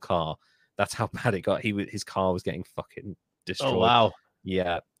real car. That's how bad it got. His car was getting fucking destroyed. Oh, wow.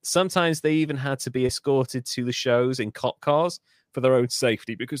 Yeah. Sometimes they even had to be escorted to the shows in cop cars for their own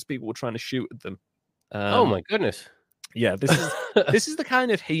safety because people were trying to shoot at them. Oh, my goodness. Yeah, this is the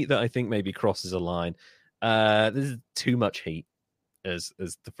kind of heat that I think maybe crosses a line. This is too much heat, as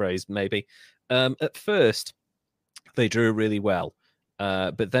the phrase maybe. At first, they drew really well.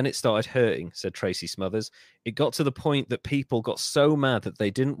 But then it started hurting, said Tracy Smothers. It got to the point that people got so mad that they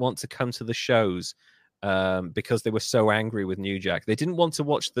didn't want to come to the shows because they were so angry with New Jack. They didn't want to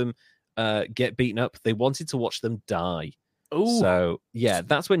watch them get beaten up. They wanted to watch them die. Ooh. So, yeah,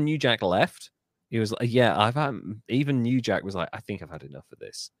 that's when New Jack left. He was like, yeah, even New Jack was like, I think I've had enough of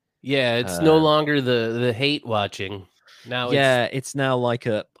this. Yeah, it's no longer the hate watching. Now it's now like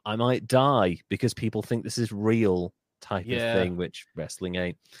I might die because people think this is real type of thing, which wrestling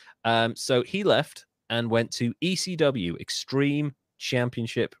ain't. So he left and went to ECW, Extreme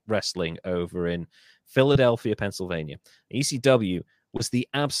Championship Wrestling, over in Philadelphia, Pennsylvania. ECW was the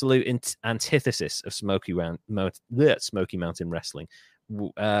absolute antithesis of Smoky Mountain Wrestling.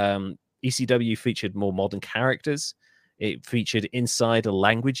 ECW featured more modern characters. It featured insider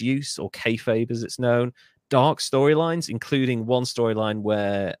language use, or kayfabe as it's known, dark storylines, including one storyline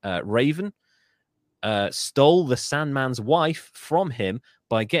where Raven stole the Sandman's wife from him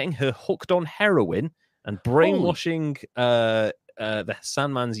by getting her hooked on heroin and brainwashing the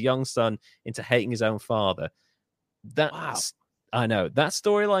Sandman's young son into hating his own father. I know. That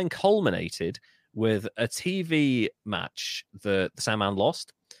storyline culminated with a TV match that the Sandman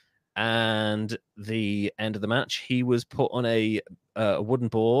lost. And the end of the match, he was put on a wooden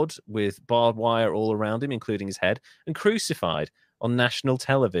board with barbed wire all around him, including his head, and crucified on national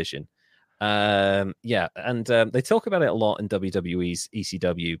television. And they talk about it a lot in WWE's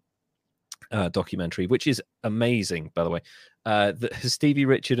ECW documentary, which is amazing, by the way. Stevie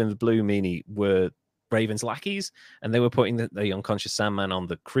Richard and the Blue Meanie were Raven's lackeys, and they were putting the unconscious Sandman on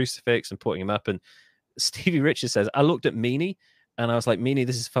the crucifix and putting him up. And Stevie Richard says, I looked at Meanie, and I was like, Meanie,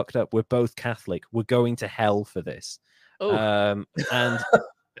 this is fucked up. We're both Catholic. We're going to hell for this. And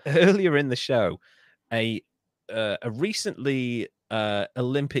earlier in the show, a recently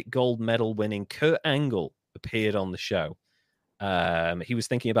Olympic gold medal winning Kurt Angle appeared on the show. He was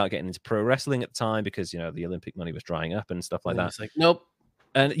thinking about getting into pro wrestling at the time because, the Olympic money was drying up and stuff like that. He's like, nope.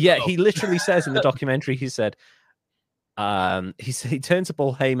 And he literally says in the documentary, he said, he turned to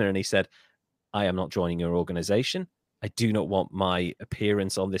Paul Heyman and he said, I am not joining your organization. I do not want my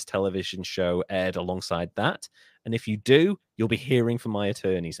appearance on this television show aired alongside that. And if you do, you'll be hearing from my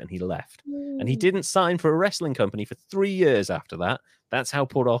attorneys. And he left. And he didn't sign for a wrestling company for 3 years after that. That's how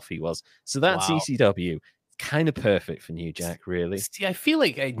put off he was. So that's ECW. Kind of perfect for New Jack, really. See, I feel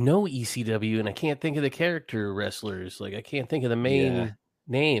like I know ECW and I can't think of the character wrestlers. Like, I can't think of the main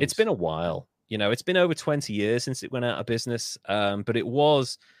names. It's been a while. It's been over 20 years since it went out of business. But it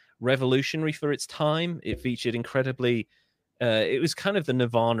was revolutionary for its time. It featured incredibly it was kind of the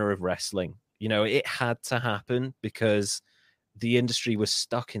nirvana of wrestling. It had to happen because the industry was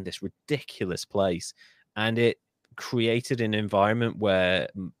stuck in this ridiculous place, and it created an environment where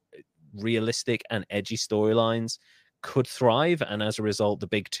realistic and edgy storylines could thrive. And as a result, the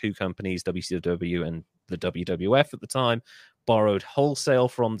big two companies, WCW and the WWF at the time, borrowed wholesale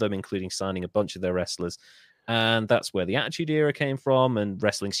from them, including signing a bunch of their wrestlers. And that's where the Attitude Era came from, and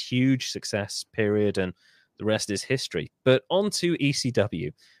wrestling's huge success period, and the rest is history. But on to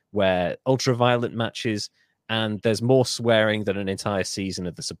ECW, where ultra-violent matches, and there's more swearing than an entire season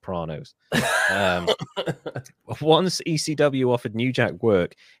of The Sopranos. Once ECW offered New Jack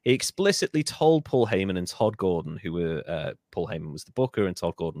work, he explicitly told Paul Heyman and Todd Gordon, who were Paul Heyman was the booker and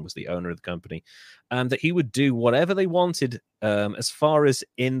Todd Gordon was the owner of the company, that he would do whatever they wanted as far as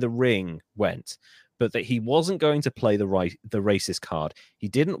in the ring went. but that he wasn't going to play the racist card. He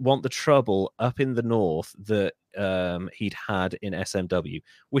didn't want the trouble up in the north that he'd had in SMW,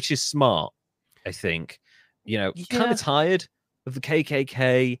 which is smart, I think. Kind of tired of the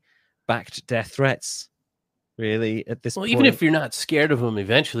KKK backed death threats, really, at this point. Even if you're not scared of them,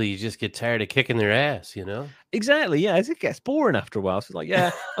 eventually you just get tired of kicking their ass, Exactly, yeah. It gets boring after a while. So it's like,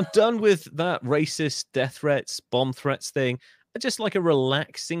 yeah, I'm done with that racist death threats, bomb threats thing. I just like a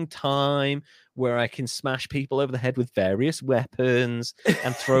relaxing time where I can smash people over the head with various weapons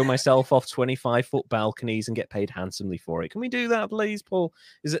and throw myself off 25-foot balconies and get paid handsomely for it. Can we do that, please, Paul?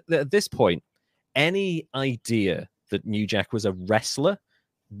 Is it at this point, any idea that New Jack was a wrestler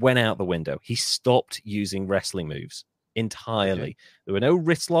went out the window. He stopped using wrestling moves entirely. Okay. There were no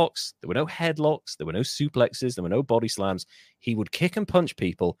wrist locks, there were no headlocks, there were no suplexes, there were no body slams. He would kick and punch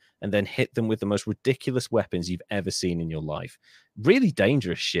people and then hit them with the most ridiculous weapons you've ever seen in your life. Really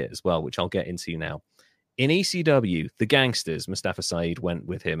dangerous shit as well, which I'll get into now. In ECW, the Gangsters, Mustafa Saeed went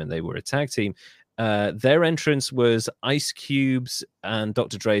with him and they were a tag team. Their entrance was Ice Cube's and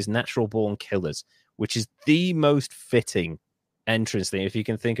Dr. Dre's Natural Born Killers, which is the most fitting entrance thing, if you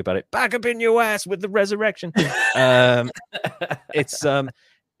can think about it. Back up in your ass with the resurrection.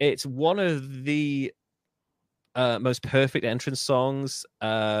 It's one of the most perfect entrance songs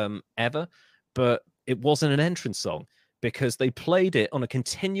ever, but it wasn't an entrance song because they played it on a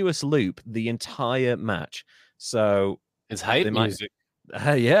continuous loop the entire match. So it's hype music.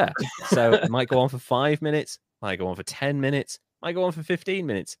 Yeah. So it might go on for 5 minutes, might go on for 10 minutes, might go on for 15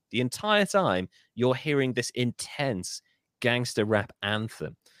 minutes. The entire time you're hearing this intense gangster rap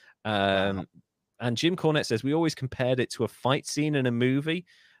anthem. And Jim Cornette says we always compared it to a fight scene in a movie,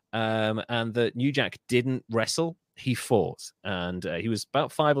 and that New Jack didn't wrestle, he fought. And he was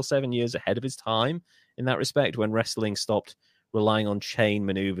about 5 or 7 years ahead of his time in that respect, when wrestling stopped relying on chain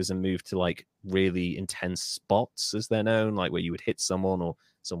maneuvers and moved to like really intense spots, as they're known, like where you would hit someone or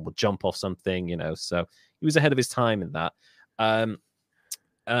someone would jump off something, so he was ahead of his time in that.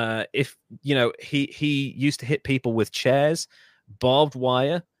 If he used to hit people with chairs, barbed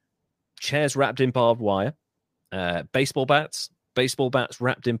wire, chairs wrapped in barbed wire, baseball bats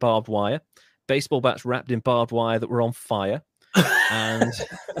wrapped in barbed wire, baseball bats wrapped in barbed wire that were on fire, and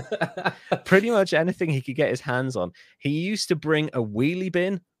pretty much anything he could get his hands on. He used to bring a wheelie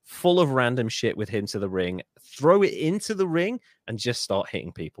bin full of random shit with him to the ring, throw it into the ring, and just start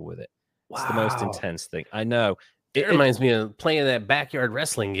hitting people with it. Wow. It's the most intense thing. I know. It reminds me of playing that backyard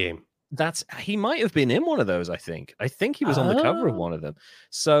wrestling game. He might have been in one of those, I think. He was on the cover of one of them.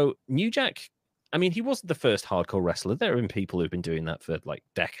 So New Jack, I mean, he wasn't the first hardcore wrestler. There have been people who've been doing that for like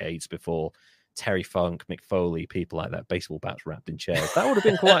decades before. Terry Funk, Mick Foley, people like that, baseball bats wrapped in chairs. That would have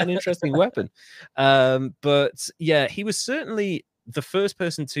been quite an interesting weapon. But yeah, he was certainly the first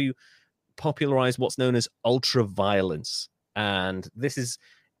person to popularize what's known as ultra violence. And this is,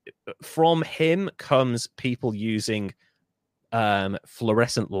 from him comes people using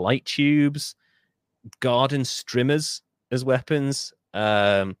fluorescent light tubes, garden strimmers as weapons.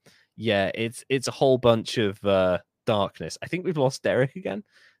 Yeah, it's a whole bunch of darkness. I think we've lost Derek again.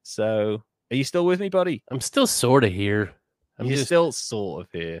 So are you still with me, buddy? I'm still sort of here. You're still sort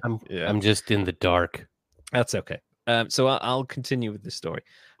of here. I'm just in the dark. That's okay. So I'll continue with this story.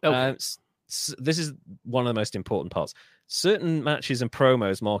 Okay. This is one of the most important parts. Certain matches and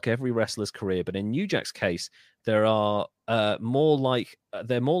promos mark every wrestler's career, but in New Jack's case, there are more like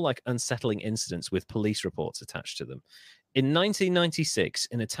unsettling incidents with police reports attached to them. In 1996,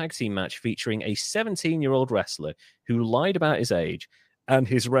 in a tag team match featuring a 17-year-old wrestler who lied about his age and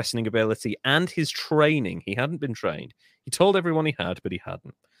his wrestling ability and his training, he hadn't been trained. He told everyone he had, but he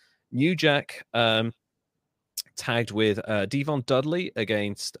hadn't. New Jack tagged with Devon Dudley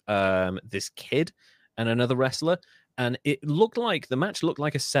against this kid and another wrestler. And the match looked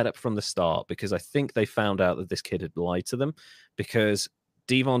like a setup from the start, because I think they found out that this kid had lied to them, because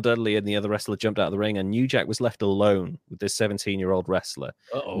Devon Dudley and the other wrestler jumped out of the ring and New Jack was left alone with this 17-year-old wrestler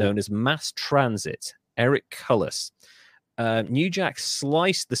known as Mass Transit, Eric Cullis. New Jack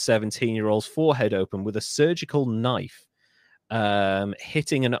sliced the 17-year-old's forehead open with a surgical knife,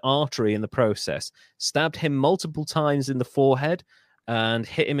 hitting an artery in the process, stabbed him multiple times in the forehead, and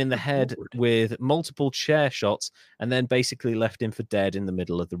hit him in the head with multiple chair shots, and then basically left him for dead in the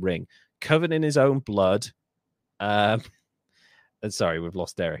middle of the ring, covered in his own blood. And sorry, we've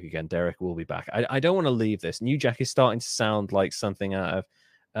lost Derek again. Derek will be back. I don't want to leave this. New Jack is starting to sound like something out of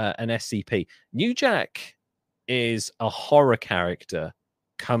an SCP. New Jack is a horror character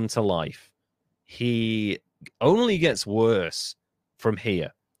come to life. He only gets worse from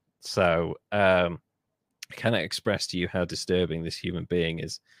here. So, I cannot express to you how disturbing this human being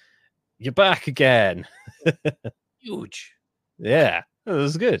is. You're back again. Huge. Yeah, that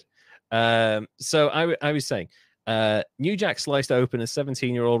was good. So I was saying, New Jack sliced open a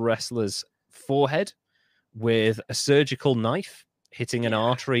 17-year-old wrestler's forehead with a surgical knife, hitting an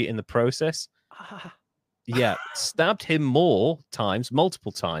artery in the process. Yeah, stabbed him multiple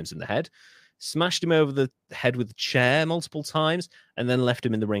times in the head, smashed him over the head with a chair multiple times, and then left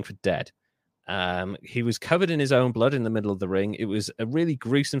him in the ring for dead. He was covered in his own blood in the middle of the ring. It was a really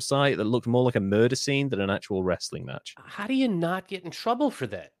gruesome sight that looked more like a murder scene than an actual wrestling match. How do you not get in trouble for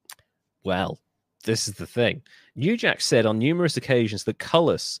that? Well, this is the thing. New Jack said on numerous occasions that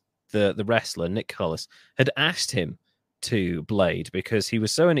Cullis, the wrestler, Nick Cullis, had asked him to blade because he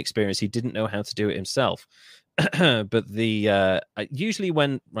was so inexperienced he didn't know how to do it himself. But the usually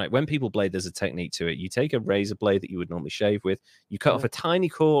when people blade, there's a technique to it. You take a razor blade that you would normally shave with, you cut off a tiny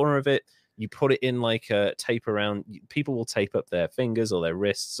corner of it, you put it in like a tape around. People will tape up their fingers or their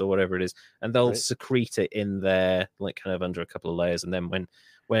wrists or whatever it is, and they'll secrete it in there, like kind of under a couple of layers. And then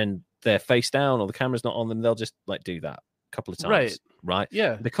when they're face down or the camera's not on them, they'll just like do that a couple of times, right?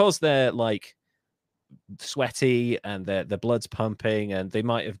 Yeah, because they're like sweaty and their blood's pumping, and they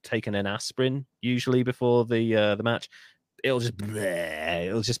might have taken an aspirin usually before the match. It'll just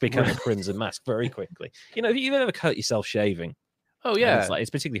become a crimson mask very quickly. You know, if you've ever cut yourself shaving, it's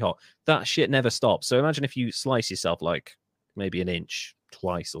particularly hot, that shit never stops. So imagine if you slice yourself like maybe an inch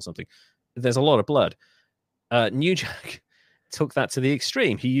twice or something, there's a lot of blood. New Jack took that to the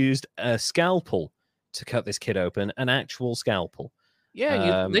extreme. He used a scalpel to cut this kid open, an actual scalpel.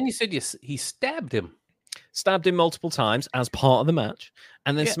 Then you said he stabbed him. Stabbed him multiple times as part of the match,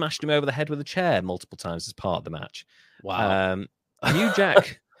 and then smashed him over the head with a chair multiple times as part of the match. Wow. New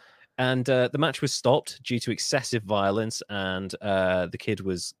Jack, and the match was stopped due to excessive violence, and the kid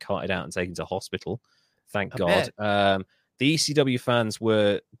was carted out and taken to hospital. Thank God. The ECW fans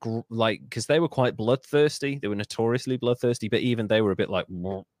were because they were quite bloodthirsty. They were notoriously bloodthirsty, but even they were a bit like,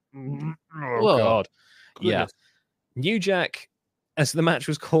 oh God. Goodness. Yeah. New Jack, as the match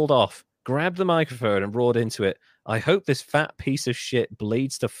was called off, grabbed the microphone and roared into it. I hope this fat piece of shit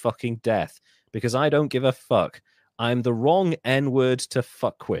bleeds to fucking death because I don't give a fuck. I'm the wrong N-word to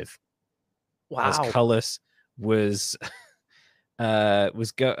fuck with. Wow. As Cullis was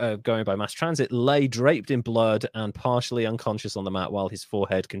going by mass transit, lay draped in blood and partially unconscious on the mat while his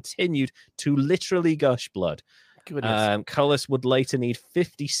forehead continued to literally gush blood. Cullis would later need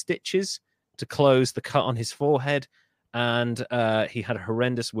 50 stitches to close the cut on his forehead, and he had a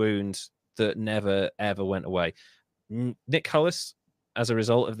horrendous wound that never, ever went away. Nick Cullis, as a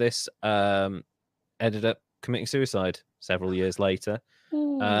result of this, ended up committing suicide several years later.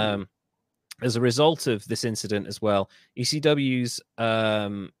 As a result of this incident as well, ECW's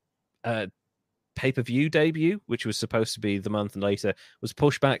pay-per-view debut, which was supposed to be the month later, was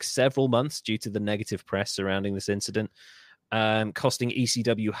pushed back several months due to the negative press surrounding this incident. Costing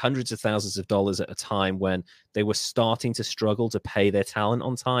ECW hundreds of thousands of dollars at a time when they were starting to struggle to pay their talent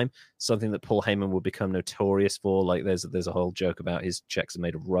on time, something that Paul Heyman would become notorious for. Like there's a whole joke about his checks are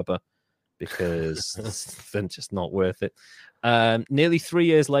made of rubber because they're just not worth it. Nearly 3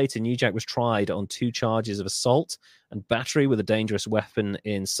 years later, New Jack was tried on 2 charges of assault and battery with a dangerous weapon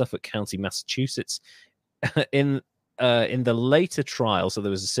in Suffolk County, Massachusetts. In the later trial, so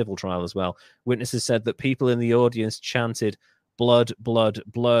there was a civil trial as well, witnesses said that people in the audience chanted blood, blood,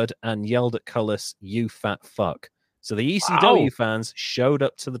 blood, and yelled at Cullis, you fat fuck. So the ECW fans showed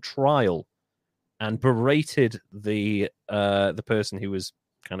up to the trial and berated the person who was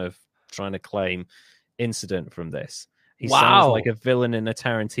kind of trying to claim incident from this. He sounds like a villain in a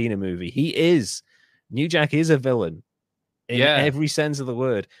Tarantino movie. He is. New Jack is a villain in every sense of the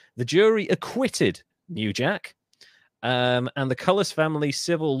word. The jury acquitted New Jack. And the Cullis family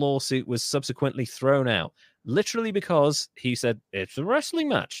civil lawsuit was subsequently thrown out, literally because he said it's a wrestling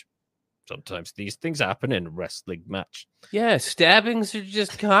match. Sometimes these things happen in a wrestling match. Yeah, stabbings are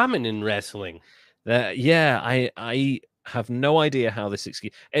just common in wrestling. I have no idea how this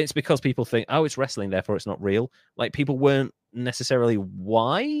excuse. It's because people think, oh, it's wrestling, therefore it's not real. Like people weren't necessarily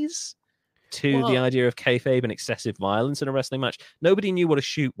wise to the idea of kayfabe and excessive violence in a wrestling match. Nobody knew what a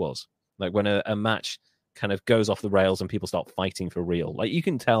shoot was. Like when a match kind of goes off the rails and people start fighting for real. Like you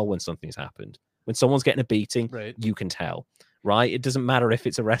can tell when something's happened. When someone's getting a beating, you can tell, right? It doesn't matter if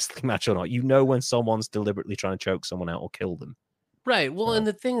it's a wrestling match or not. You know when someone's deliberately trying to choke someone out or kill them. Right. Well, and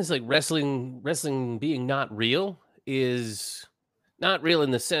the thing is, like wrestling being not real is not real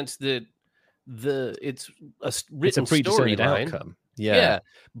in the sense that it's a written predetermined outcome. Yeah,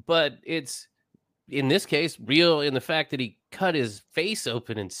 but it's in this case real in the fact that he cut his face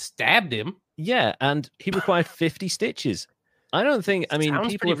open and stabbed him. Yeah, and he required 50 stitches. I don't think. I mean, Sounds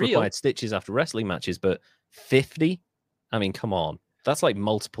people pretty have real. required stitches after wrestling matches, but 50. I mean, come on, that's like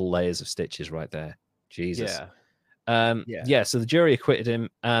multiple layers of stitches right there. Jesus. Yeah. So the jury acquitted him,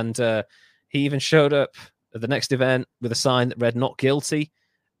 and he even showed up at the next event with a sign that read "Not Guilty."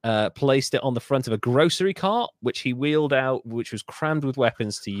 Placed it on the front of a grocery cart, which he wheeled out, which was crammed with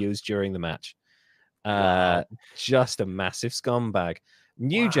weapons to use during the match. Wow. Just a massive scumbag.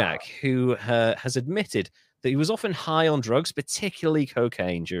 New Jack, who has admitted that he was often high on drugs, particularly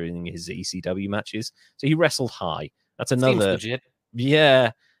cocaine, during his ECW matches. So he wrestled high. That's Seems another. legit.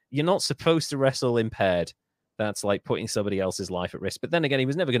 Yeah, you're not supposed to wrestle impaired. That's like putting somebody else's life at risk. But then again, he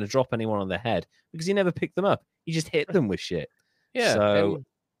was never going to drop anyone on their head because he never picked them up. He just hit them with shit. Yeah. So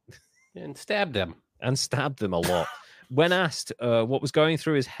and stabbed him. And stabbed them a lot. When asked what was going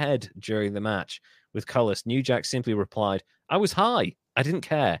through his head during the match with Cullis, New Jack simply replied, "I was high. I didn't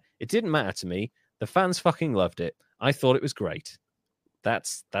care. It didn't matter to me. The fans fucking loved it. I thought it was great."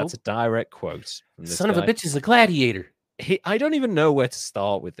 That's a direct quote from this Son guy. of a bitch is a gladiator. I don't even know where to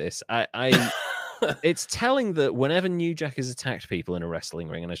start with this. It's telling that whenever New Jack has attacked people in a wrestling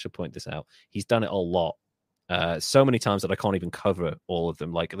ring, and I should point this out, he's done it a lot. So many times that I can't even cover all of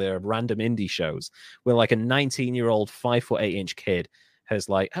them. Like there are random indie shows where like a 19-year-old 5'8" kid has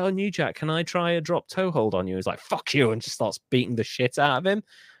like, "Oh, New Jack, can I try a drop toe hold on you?" He's like, "Fuck you," and just starts beating the shit out of him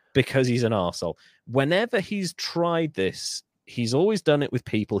because he's an arsehole. Whenever he's tried this, he's always done it with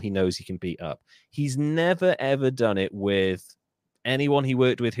people he knows he can beat up. He's never ever done it with anyone he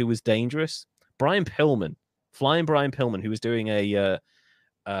worked with who was dangerous. Flying Brian Pillman, who was doing a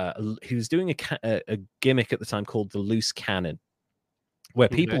gimmick at the time called the Loose Cannon, where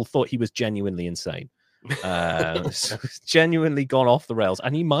people thought he was genuinely insane, genuinely gone off the rails,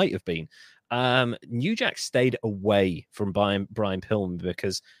 and he might have been. New Jack stayed away from Brian Pillman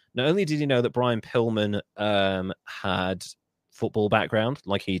because not only did he know that Brian Pillman had football background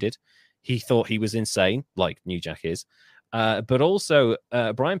like he did, he thought he was insane like New Jack is. But also,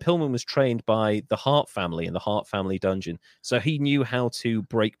 Brian Pillman was trained by the Hart family in the Hart family dungeon. So he knew how to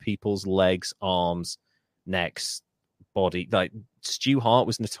break people's legs, arms, necks, body. Like Stu Hart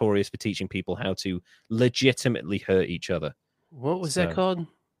was notorious for teaching people how to legitimately hurt each other. What was that called?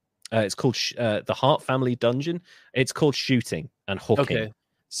 It's called the Hart family dungeon. It's called shooting and hooking. Okay.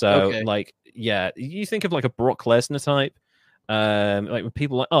 So, like, yeah, you think of like a Brock Lesnar type. Like when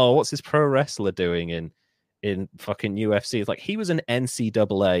people are like, "Oh, what's this pro wrestler doing in fucking UFC?" It's like he was an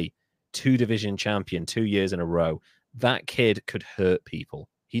NCAA 2-division champion 2 years in a row. That kid could hurt people.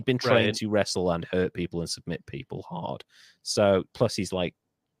 He'd been trained to wrestle and hurt people and submit people hard. So plus he's like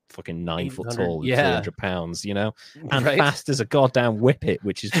fucking 9 foot tall, 300 pounds, you know, and fast as a goddamn whippet,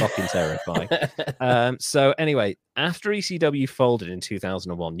 which is fucking terrifying. So anyway, after ECW folded in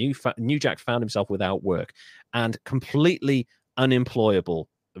 2001, New Jack found himself without work and completely unemployable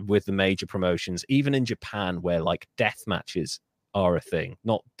with the major promotions, even in Japan, where like death matches are a thing.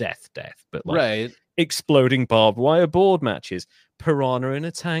 Not death, but like exploding barbed wire board matches, piranha in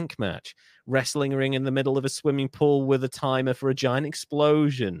a tank match, wrestling ring in the middle of a swimming pool with a timer for a giant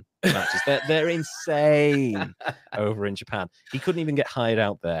explosion matches. They're insane over in Japan. He couldn't even get hired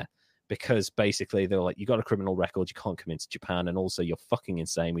out there because basically they were like, "You got a criminal record, you can't come into Japan, and also you're fucking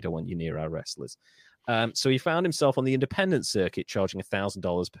insane. We don't want you near our wrestlers." So he found himself on the independent circuit charging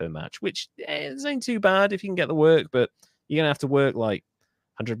 $1,000 per match, which ain't too bad if you can get the work, but you're going to have to work like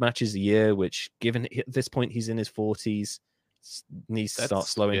 100 matches a year, which given at this point he's in his 40s, needs to start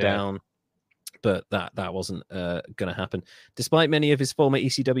slowing down. But that wasn't going to happen. Despite many of his former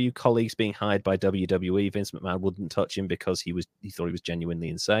ECW colleagues being hired by WWE, Vince McMahon wouldn't touch him because he thought he was genuinely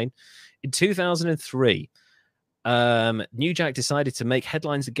insane. In 2003, New Jack decided to make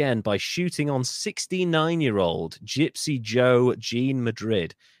headlines again by shooting on 69-year-old Gypsy Joe Jean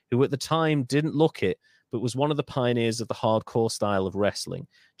Madrid, who at the time didn't look it, but was one of the pioneers of the hardcore style of wrestling.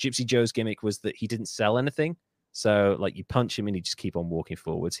 Gypsy Joe's gimmick was that he didn't sell anything. So, like, you punch him and he'd just keep on walking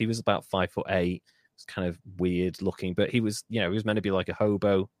forwards. He was about 5'8". It's kind of weird looking, but he was meant to be like a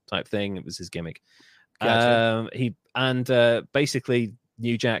hobo type thing. It was his gimmick. Gotcha. Basically,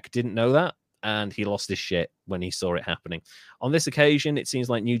 New Jack didn't know that, and he lost his shit when he saw it happening. On this occasion, it seems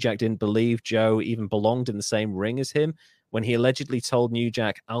like New Jack didn't believe Joe even belonged in the same ring as him when he allegedly told New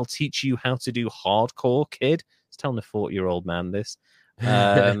Jack, "I'll teach you how to do hardcore, kid." He's telling a 40-year-old man this. In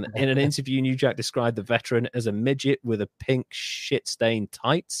an interview, New Jack described the veteran as a midget with a pink shit-stained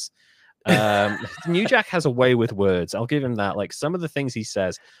tights. New Jack has a way with words. I'll give him that. Like, some of the things he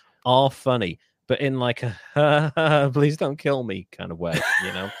says are funny. but in like a please don't kill me kind of way,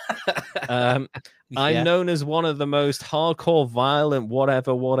 you know. I'm known as one of the most hardcore, violent,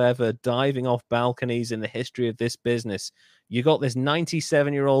 whatever, diving off balconies in the history of this business. You got this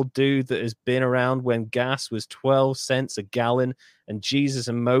 97-year-old dude that has been around when gas was 12 cents a gallon and Jesus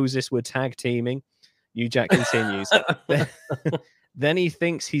and Moses were tag teaming. New Jack continues. Then he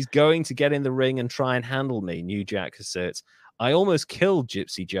thinks he's going to get in the ring and try and handle me, New Jack asserts. I almost killed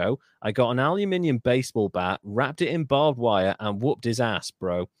Gypsy Joe. I got an aluminium baseball bat, wrapped it in barbed wire, and whooped his ass,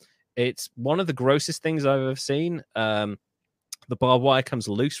 bro. It's one of the grossest things I've ever seen. The barbed wire comes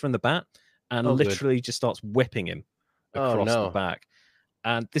loose from the bat and literally just starts whipping him across the back.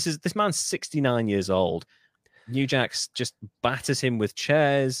 And this man's 69 years old. New Jack just batters him with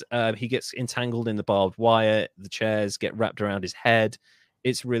chairs. He gets entangled in the barbed wire. The chairs get wrapped around his head.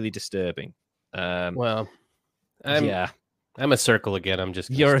 It's really disturbing. I'm a circle again. I'm just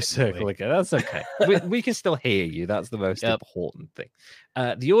you're a circle again. That's okay. we can still hear you. That's the most important thing.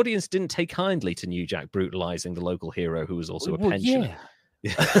 The audience didn't take kindly to New Jack brutalizing the local hero, who was also a pensioner.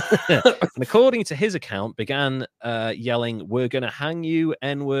 Yeah. And according to his account, began yelling, "We're going to hang you,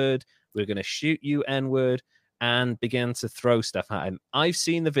 N-word. We're going to shoot you, N-word," and began to throw stuff at him. I've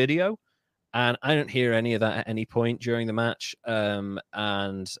seen the video, and I don't hear any of that at any point during the match. And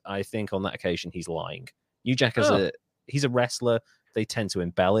I think on that occasion, he's lying. New Jack he's a wrestler. They tend to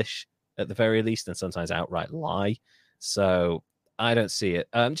embellish at the very least and sometimes outright lie. So I don't see it.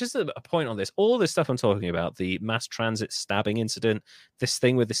 Just a point on this. All this stuff I'm talking about, the mass transit stabbing incident, this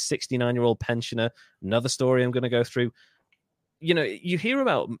thing with the 69-year-old pensioner, another story I'm going to go through. You know, you hear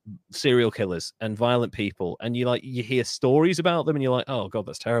about serial killers and violent people, and you hear stories about them, and you're like, oh, God,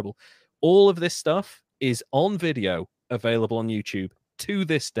 that's terrible. All of this stuff is on video, available on YouTube to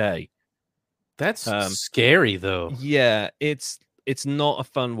this day. That's scary, though. Yeah, it's not a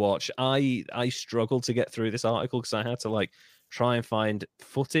fun watch. I struggled to get through this article because I had to try and find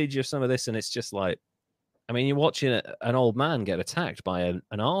footage of some of this, and it's just like, I mean, you're watching an old man get attacked by an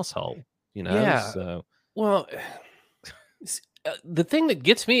arsehole, you know? Yeah. So, well, the thing that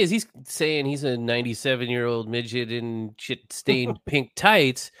gets me is he's saying he's a 97-year-old midget in shit-stained pink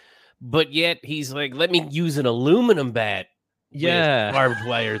tights, but yet he's like, let me use an aluminum bat with barbed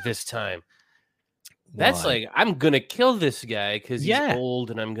wire this time. That's like, I'm going to kill this guy because he's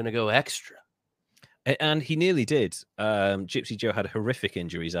old and I'm going to go extra. And he nearly did. Gypsy Joe had horrific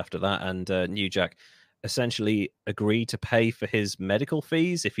injuries after that, and New Jack essentially agreed to pay for his medical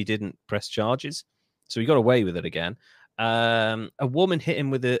fees if he didn't press charges. So he got away with it again. A woman hit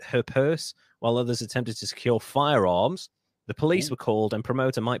him with her purse while others attempted to secure firearms. The police were called, and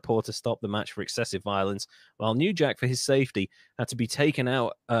promoter Mike Porter stopped the match for excessive violence, while New Jack, for his safety, had to be taken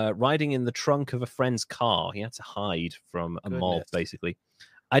out riding in the trunk of a friend's car. He had to hide from a mob, basically.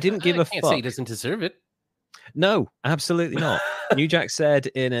 I didn't give a fuck. I can't say he doesn't deserve it. No, absolutely not. New Jack said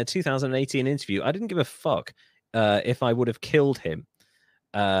in a 2018 interview, I didn't give a fuck if I would have killed him.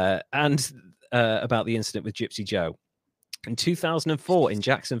 And about the incident with Gypsy Joe. In 2004, in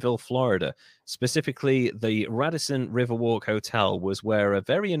Jacksonville, Florida, specifically the Radisson Riverwalk Hotel, was where a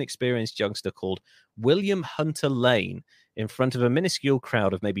very inexperienced youngster called William Hunter Lane, in front of a minuscule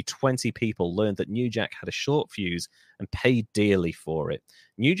crowd of maybe 20 people, learned that New Jack had a short fuse and paid dearly for it.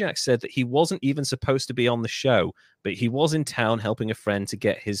 New Jack said that he wasn't even supposed to be on the show, but he was in town helping a friend to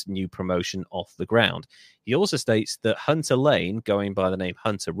get his new promotion off the ground. He also states that Hunter Lane, going by the name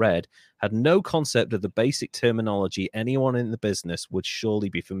Hunter Red, had no concept of the basic terminology anyone in the business would surely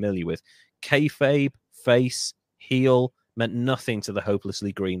be familiar with. Kayfabe, face, heel meant nothing to the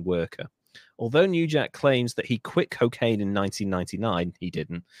hopelessly green worker. Although New Jack claims that he quit cocaine in 1999, he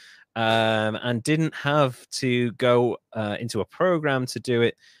didn't, and didn't have to go into a program to do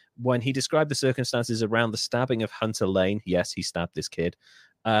it. When he described the circumstances around the stabbing of Hunter Lane, yes, he stabbed this kid,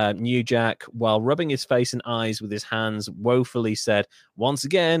 New Jack, while rubbing his face and eyes with his hands, woefully said, once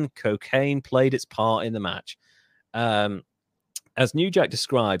again, cocaine played its part in the match. As New Jack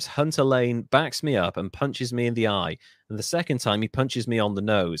describes, Hunter Lane backs me up and punches me in the eye, and the second time he punches me on the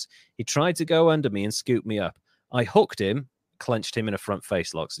nose. He tried to go under me and scoop me up. I hooked him, clenched him in a front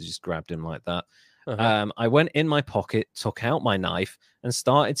face lock, so just grabbed him like that. I went in my pocket, took out my knife, and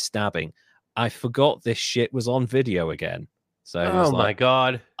started stabbing. I forgot this shit was on video again. So my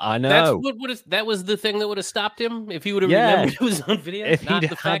God. I know. That was the thing that would have stopped him if he would have remembered it was on video. If he'd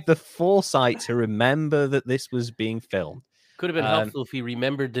had the foresight to remember that this was being filmed. Could have been helpful if he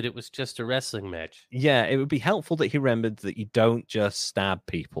remembered that it was just a wrestling match. Yeah, it would be helpful that he remembered that you don't just stab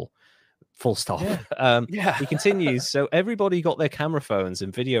people. Full stop. Yeah. He continues. So everybody got their camera phones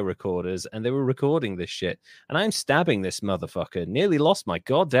and video recorders, and they were recording this shit. And I'm stabbing this motherfucker. Nearly lost my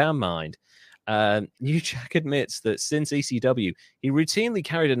goddamn mind. New Jack admits that since ECW, he routinely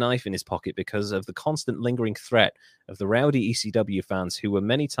carried a knife in his pocket because of the constant lingering threat of the rowdy ECW fans who were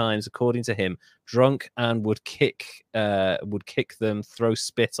many times, according to him, drunk and would kick them, throw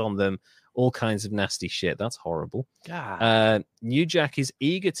spit on them, all kinds of nasty shit. That's horrible. New Jack is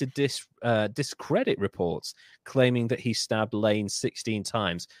eager to discredit reports claiming that he stabbed Lane 16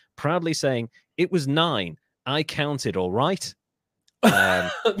 times, proudly saying, "It was 9. I counted, all right."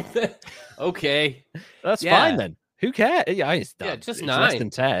 Okay. That's fine then. Who cares? It's just 9. Less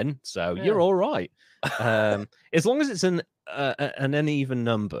than 10, so you're all right. As long as it's an uneven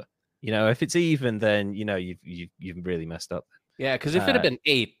number. If it's even, then you've really messed up. Yeah, because if it had been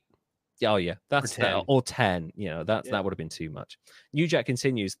 8. Oh yeah, that's 10. Or 10. That would have been too much. New Jack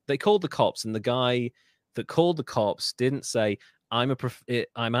continues. They called the cops, and the guy that called the cops didn't say, I'm at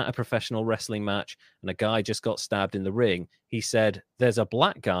a professional wrestling match and a guy just got stabbed in the ring. He said, there's a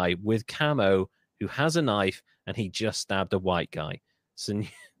black guy with camo who has a knife and he just stabbed a white guy. So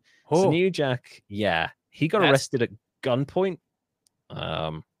New Jack, he got arrested at gunpoint.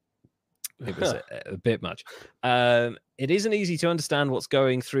 It was a bit much. It isn't easy to understand what's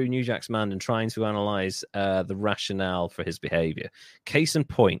going through New Jack's mind and trying to analyze the rationale for his behavior. Case in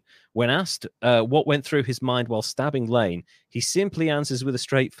point, when asked what went through his mind while stabbing Lane, he simply answers with a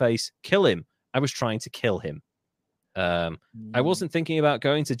straight face, "Kill him. I was trying to kill him." I wasn't thinking about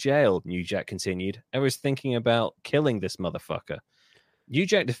going to jail, New Jack continued. I was thinking about killing this motherfucker. New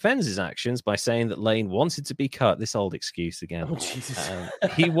Jack defends his actions by saying that Lane wanted to be cut. This old excuse again. Oh, Jesus.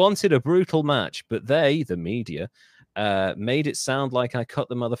 He wanted a brutal match, but they, the media, made it sound like I cut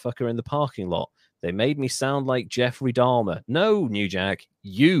the motherfucker in the parking lot. They made me sound like Jeffrey Dahmer. No, New Jack,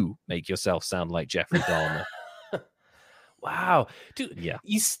 you make yourself sound like Jeffrey Dahmer. Wow. Dude, yeah.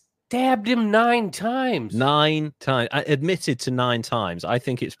 You stabbed him 9 times. 9 times. I admitted to 9 times. I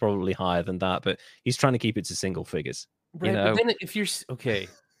think it's probably higher than that, but he's trying to keep it to single figures. Right, but then if you're okay,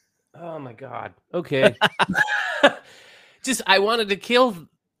 oh my God, okay, I wanted to kill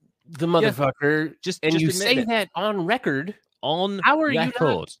the motherfucker. You say that on record. How are you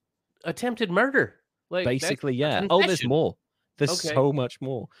not attempted murder? Basically, yeah. Oh, there's more. There's so much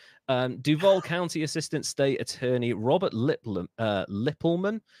more. Duval County Assistant State Attorney Robert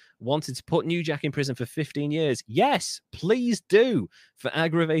Lippelman wanted to put New Jack in prison for 15 years. Yes, please do. For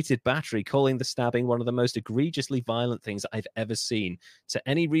aggravated battery, calling the stabbing one of the most egregiously violent things I've ever seen. To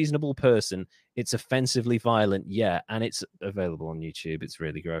any reasonable person, it's offensively violent, and it's available on YouTube. It's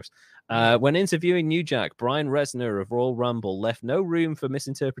really gross. When interviewing New Jack, Brian Resner of Royal Rumble left no room for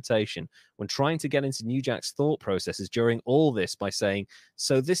misinterpretation when trying to get into New Jack's thought processes during all this by saying,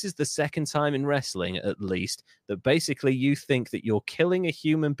 so this is the second time in wrestling, at least, that basically you think that you're killing a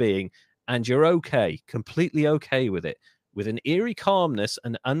human being and you're completely okay with it. With an eerie calmness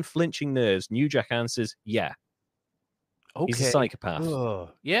and unflinching nerves, New Jack answers, yeah. Okay. He's a psychopath.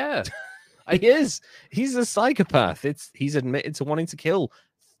 Yeah. He is. He's a psychopath. He's admitted to wanting to kill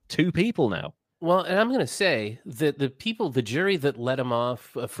 2 people now. Well, and I'm going to say that the jury that let him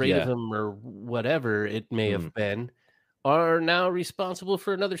off, afraid of him or whatever it may have been, are now responsible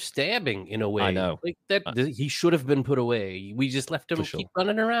for another stabbing in a way. I know. He should have been put away. We just left him keep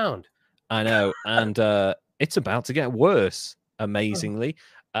running around. I know. And it's about to get worse, amazingly.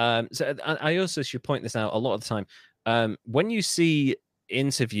 So I also should point this out a lot of the time. When you see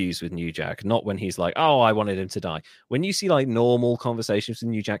interviews with New Jack, not when he's like, oh, I wanted him to die. When you see like normal conversations with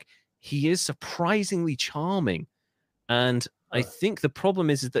New Jack, he is surprisingly charming. And I think the problem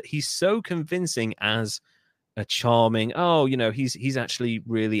is that he's so convincing as a charming, he's actually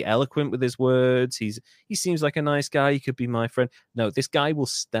really eloquent with his words. He seems like a nice guy. He could be my friend. No, this guy will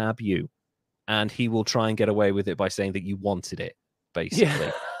stab you. And he will try and get away with it by saying that you wanted it,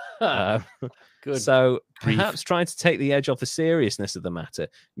 basically. Good. So perhaps trying to take the edge off the seriousness of the matter,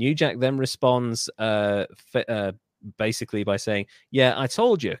 New Jack then responds basically by saying, yeah, I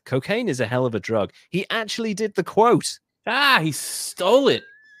told you, cocaine is a hell of a drug. He actually did the quote. He stole it.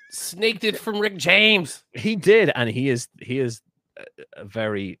 Snaked it from Rick James. He did, and he is a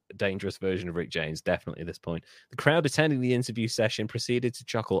very dangerous version of Rick James, definitely at this point. The crowd attending the interview session proceeded to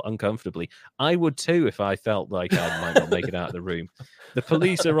chuckle uncomfortably. I would too if I felt like I might not make it out of the room. The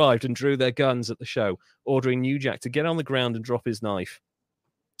police arrived and drew their guns at the show, ordering New Jack to get on the ground and drop his knife.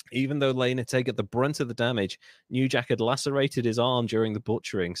 Even though Lane had taken the brunt of the damage, New Jack had lacerated his arm during the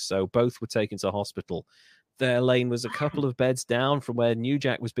butchering, so both were taken to hospital. There, Lane was a couple of beds down from where New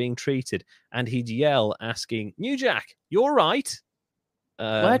Jack was being treated, and he'd yell, asking, New Jack, you all right?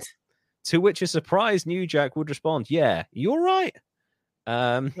 What? To which a surprised New Jack would respond, yeah, you all right?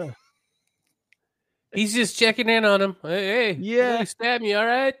 He's just checking in on him. Hey, yeah, stab me, all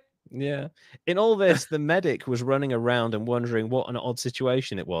right? Yeah. In all this, the medic was running around and wondering what an odd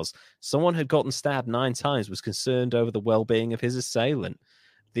situation it was. Someone had gotten stabbed 9 times, was concerned over the well-being of his assailant.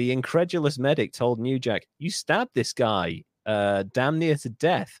 The incredulous medic told New Jack, "You stabbed this guy, damn near to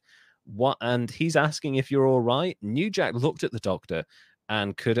death. What?" And he's asking if you're all right. New Jack looked at the doctor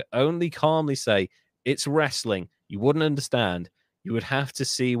and could only calmly say, "It's wrestling. You wouldn't understand. You would have to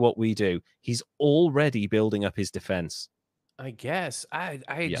see what we do." He's already building up his defense. I guess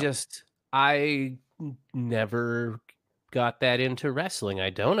Yeah. I never got that into wrestling. I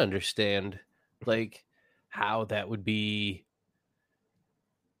don't understand like how that would be.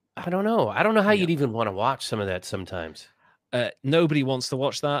 I don't know. I don't know how Yeah. you'd even want to watch some of that sometimes. Nobody wants to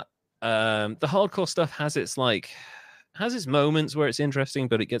watch that. The hardcore stuff has its moments where it's interesting,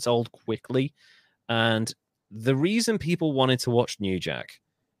 but it gets old quickly. And the reason people wanted to watch New Jack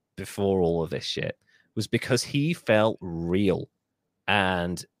before all of this shit was because he felt real.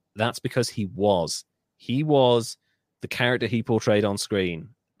 And that's because he was the character he portrayed on screen.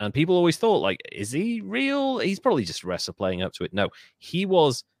 And people always thought, like, is he real? He's probably just a wrestler playing up to it. No, he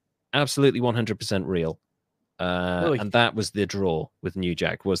was absolutely 100% real. And that was the draw with New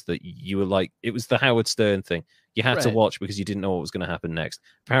Jack, was that you were like, it was the Howard Stern thing. You had to watch because you didn't know what was going to happen next.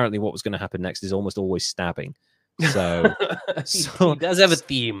 Apparently, what was going to happen next is almost always stabbing. So, he does have a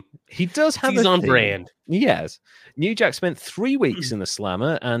theme. He does have He's a on theme. brand. Yes. New Jack spent 3 weeks in the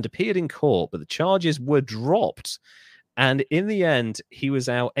slammer and appeared in court, but the charges were dropped. And in the end, he was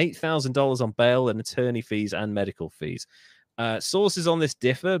out $8,000 on bail and attorney fees and medical fees. Sources on this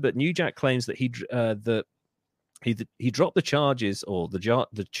differ, but New Jack claims that he dropped the charges, or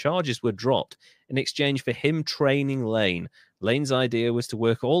the charges were dropped in exchange for him training Lane. Lane's idea was to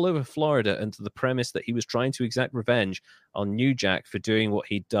work all over Florida under the premise that he was trying to exact revenge on New Jack for doing what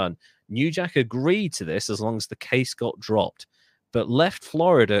he'd done. New Jack agreed to this as long as the case got dropped, but left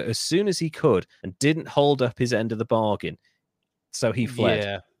Florida as soon as he could and didn't hold up his end of the bargain. So he fled.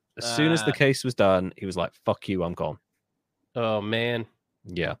 Yeah. As soon as the case was done, he was like, "Fuck you, I'm gone." Oh, man.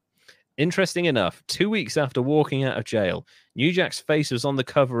 Yeah. Interesting enough, 2 weeks after walking out of jail, New Jack's face was on the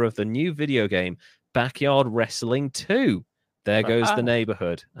cover of the new video game, Backyard Wrestling 2. There goes the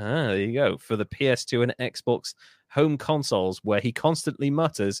neighborhood. There you go. For the PS2 and Xbox home consoles, where he constantly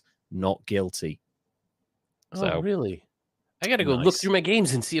mutters, "Not guilty." Oh, really? I got to go look through my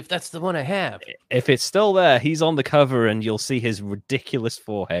games and see if that's the one I have. If it's still there, he's on the cover, and you'll see his ridiculous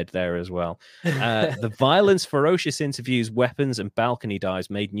forehead there as well. The violence, ferocious interviews, weapons, and balcony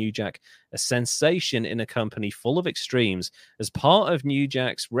dives made New Jack a sensation in a company full of extremes. As part of New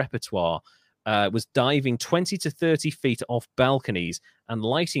Jack's repertoire was diving 20 to 30 feet off balconies and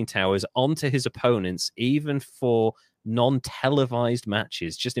lighting towers onto his opponents, even for non-televised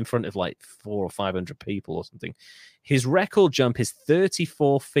matches, just in front of like 400 or 500 people or something. His record jump is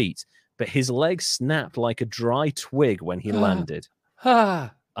 34 feet, but his legs snapped like a dry twig when he landed. I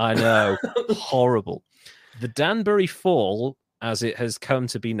know. Horrible. The Danbury Fall, as it has come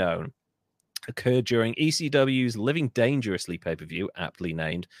to be known, occurred during ECW's Living Dangerously pay-per-view, aptly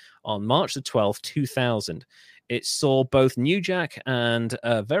named, on March the 12th, 2000. It saw both New Jack and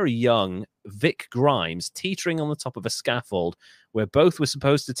very young Vic Grimes teetering on the top of a scaffold where both were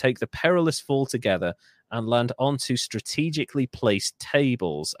supposed to take the perilous fall together and land onto strategically placed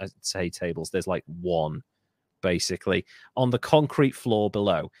tables. I'd say tables. There's like one, basically, on the concrete floor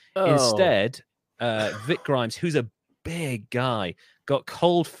below. Oh. Instead, Vic Grimes, who's a big guy, got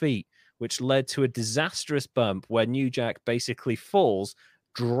cold feet, which led to a disastrous bump where New Jack basically falls,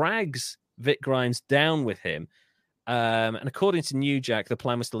 drags Vic Grimes down with him. And according to New Jack, the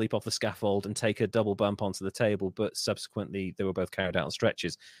plan was to leap off the scaffold and take a double bump onto the table, but subsequently they were both carried out on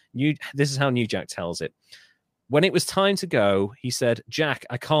stretchers. This is how New Jack tells it. When it was time to go, he said, "Jack,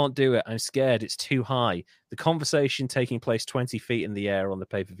 I can't do it. I'm scared. It's too high." The conversation taking place 20 feet in the air on the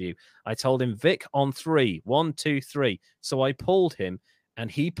pay-per-view. I told him, "Vic, on 3. 1, 2, 3. So I pulled him, and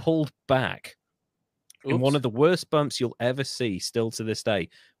he pulled back. In one of the worst bumps you'll ever see, still to this day.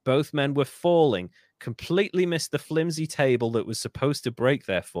 Both men were falling, completely missed the flimsy table that was supposed to break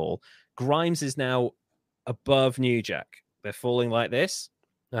their fall. Grimes is now above New Jack. They're falling like this,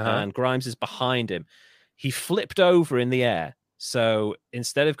 and Grimes is behind him. He flipped over in the air. So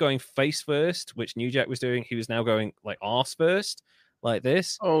instead of going face first, which New Jack was doing, he was now going like arse first, like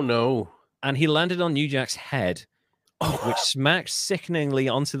this. Oh, no. And he landed on New Jack's head, which smacked sickeningly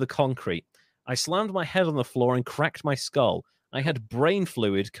onto the concrete. I slammed my head on the floor and cracked my skull. I had brain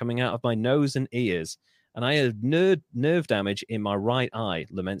fluid coming out of my nose and ears, and I had nerve damage in my right eye,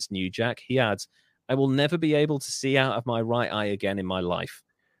 laments New Jack. He adds, "I will never be able to see out of my right eye again in my life."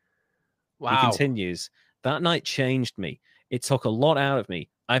 Wow. He continues, "That night changed me. It took a lot out of me.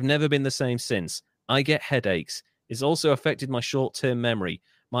 I've never been the same since. I get headaches. It's also affected my short-term memory.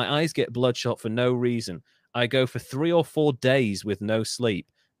 My eyes get bloodshot for no reason. I go for 3 or 4 days with no sleep.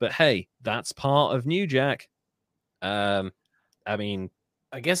 But hey, that's part of New Jack. I mean,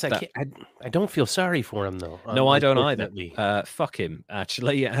 I guess I can't. I don't feel sorry for him though. No, I don't either. Fuck him,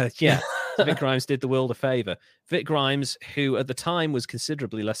 actually. Yeah, Vic Grimes did the world a favor. Vic Grimes, who at the time was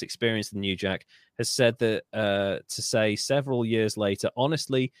considerably less experienced than New Jack, has said that to say several years later,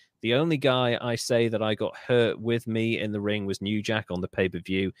 honestly, the only guy I say that I got hurt with me in the ring was New Jack on the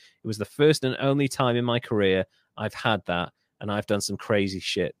pay-per-view. It was the first and only time in my career I've had that, and I've done some crazy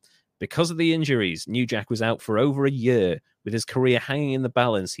shit. Because of the injuries, New Jack was out for over a year with his career hanging in the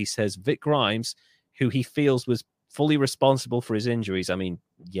balance. He says Vic Grimes, who he feels was fully responsible for his injuries, I mean,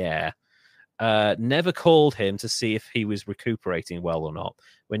 yeah, never called him to see if he was recuperating well or not.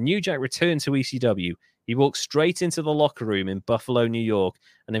 When New Jack returned to ECW, he walked straight into the locker room in Buffalo, New York,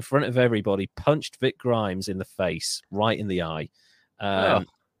 and in front of everybody punched Vic Grimes in the face, right in the eye.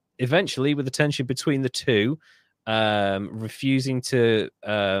 Eventually, with the tension between the two, refusing to...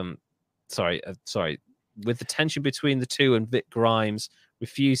 with the tension between the two and Vic Grimes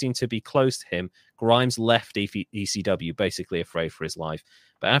refusing to be close to him, Grimes left ECW, basically afraid for his life.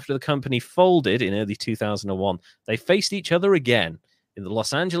 But after the company folded in early 2001, they faced each other again in the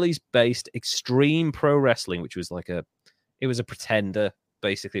Los Angeles-based Extreme Pro Wrestling, which was it was a pretender.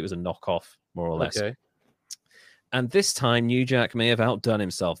 Basically, it was a knockoff, more or less. Okay. And this time, New Jack may have outdone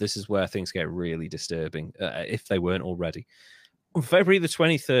himself. This is where things get really disturbing, if they weren't already. On February the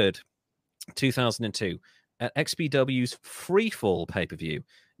 23rd, 2002, at XPW's Freefall pay-per-view,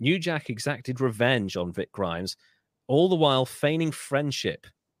 New Jack exacted revenge on Vic Grimes, all the while feigning friendship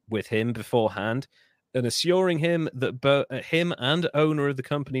with him beforehand and assuring him that him and owner of the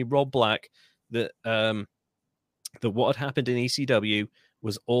company, Rob Black, that what had happened in ECW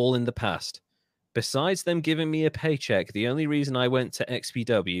was all in the past. Besides them giving me a paycheck, the only reason I went to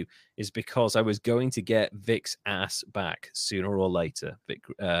XPW is because I was going to get Vic's ass back sooner or later,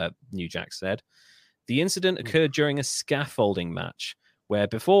 New Jack said. The incident occurred during a scaffolding match, where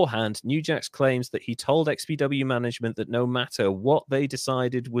beforehand, New Jack claims that he told XPW management that no matter what they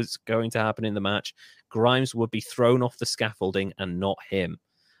decided was going to happen in the match, Grimes would be thrown off the scaffolding and not him.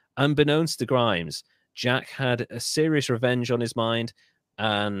 Unbeknownst to Grimes, Jack had a serious revenge on his mind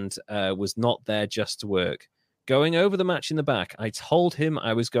and was not there just to work. Going over the match in the back, I told him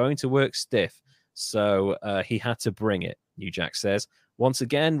I was going to work stiff, so he had to bring it, New Jack says, once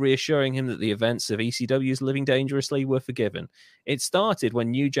again reassuring him that the events of ECW's Living Dangerously were forgiven. It started when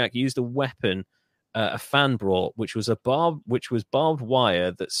New Jack used a weapon a fan brought, which was barbed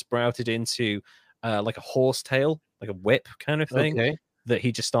wire that sprouted into like a horsetail, like a whip kind of thing, that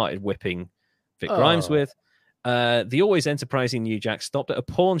he just started whipping Vic Grimes with. The always enterprising New Jack stopped at a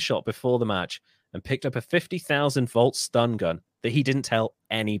pawn shop before the match and picked up a 50,000 volt stun gun that he didn't tell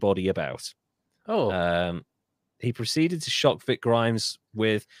anybody about. He proceeded to shock Vic Grimes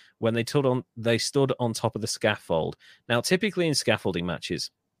with when they stood on top of the scaffold. Now, typically in scaffolding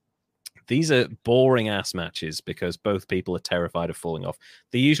matches, these are boring ass matches because both people are terrified of falling off.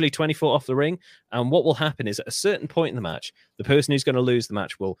 They're usually 20 foot off the ring, and what will happen is at a certain point in the match, the person who's going to lose the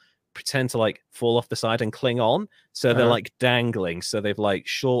match will pretend to like fall off the side and cling on, so they're like dangling, so they've like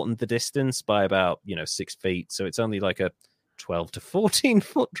shortened the distance by about 6 feet, so it's only like a 12 to 14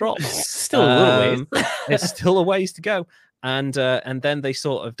 foot drop. Still a little ways. It's still a ways to go, and then they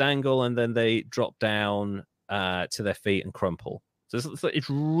sort of dangle and then they drop down to their feet and crumple, so it's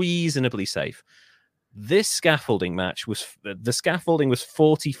reasonably safe. This scaffolding match the scaffolding was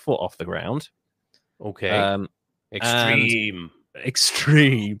 40 foot off the ground. Extreme.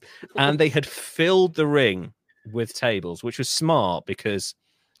 And they had filled the ring with tables, which was smart because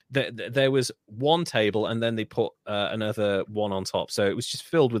there was one table and then they put another one on top, so it was just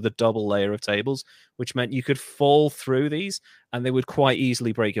filled with a double layer of tables, which meant you could fall through these and they would quite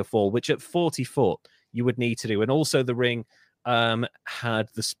easily break your fall, which at 40 foot you would need to do. And also the ring had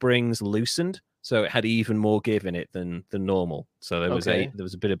the springs loosened, so it had even more give in it than normal, so there was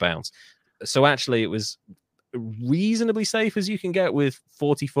a bit of bounce. So actually it was reasonably safe as you can get with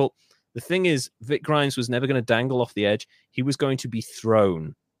 40 foot. The thing is, Vic Grimes was never going to dangle off the edge. He was going to be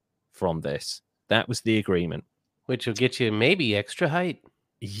thrown from this. That was the agreement. Which will get you maybe extra height.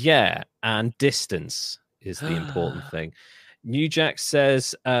 Yeah, and distance is the important thing. New Jack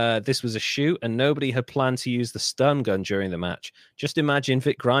says this was a shoot and nobody had planned to use the stun gun during the match. Just imagine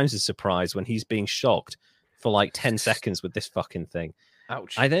Vic Grimes' surprise when he's being shocked for like 10 seconds with this fucking thing.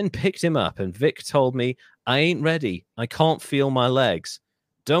 Ouch. I then picked him up and Vic told me, I ain't ready. I can't feel my legs.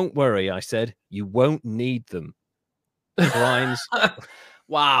 Don't worry, I said. You won't need them. Grimes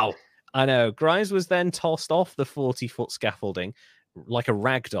Wow. I know. Grimes was then tossed off the 40-foot scaffolding like a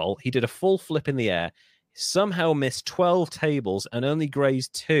rag doll. He did a full flip in the air, somehow missed 12 tables and only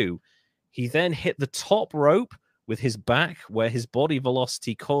grazed 2. He then hit the top rope with his back, where his body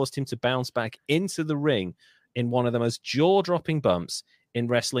velocity caused him to bounce back into the ring in one of the most jaw-dropping bumps in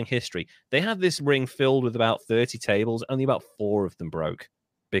wrestling history. They had this ring filled with about 30 tables. Only about 4 of them broke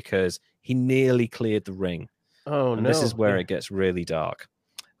because he nearly cleared the ring. Oh, and no. This is where it gets really dark.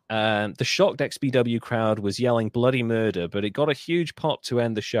 The shocked XPW crowd was yelling bloody murder, but it got a huge pop to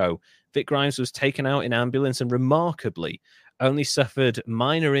end the show. Vic Grimes was taken out in ambulance and remarkably only suffered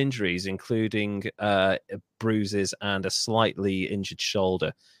minor injuries, including bruises and a slightly injured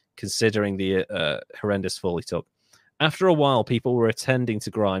shoulder, considering the horrendous fall he took. After a while, people were attending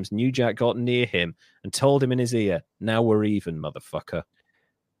to Grimes. New Jack got near him and told him in his ear, "Now we're even, motherfucker."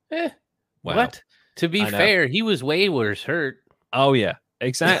 Wow. What? To be I know. fair, he was way worse hurt. Oh, yeah.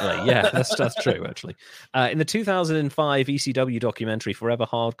 Exactly. Yeah, that's true, actually. In the 2005 ECW documentary Forever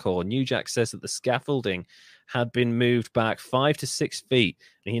Hardcore, New Jack says that the scaffolding had been moved back 5 to 6 feet,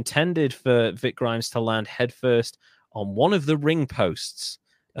 and he intended for Vic Grimes to land headfirst on one of the ring posts,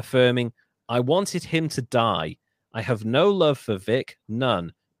 affirming, "I wanted him to die. I have no love for Vic,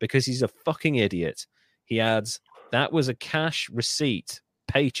 none, because he's a fucking idiot." He adds, "That was a cash receipt,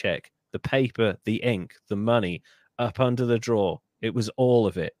 paycheck, the paper, the ink, the money, up under the drawer. It was all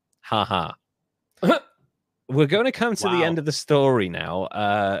of it. Ha ha." We're going to come to the end of the story now,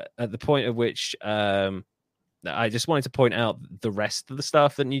 at the point at which I just wanted to point out the rest of the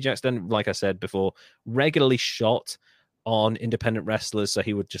stuff that New Jack's done, like I said before, regularly shot on independent wrestlers. So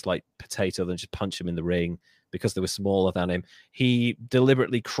he would just like potato them, just punch them in the ring because they were smaller than him. He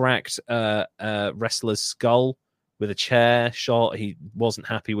deliberately cracked a wrestler's skull with a chair shot. He wasn't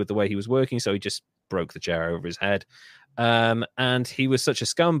happy with the way he was working, so he just broke the chair over his head. And he was such a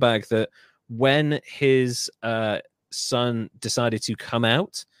scumbag that when his son decided to come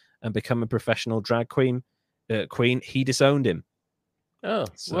out and become a professional drag queen, he disowned him. Oh,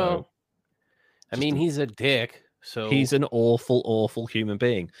 so, well, I mean, he's a dick. So he's an awful, awful human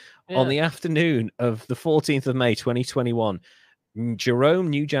being. Yeah. On the afternoon of the 14th of May, 2021, Jerome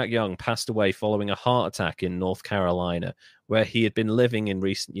New Jack Young passed away following a heart attack in North Carolina, where he had been living in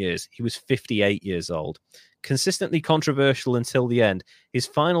recent years. He was 58 years old. Consistently controversial until the end, his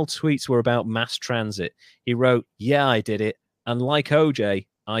final tweets were about mass transit. He wrote, "Yeah, I did it. And like OJ,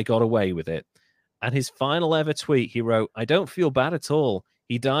 I got away with it." And his final ever tweet, he wrote, "I don't feel bad at all.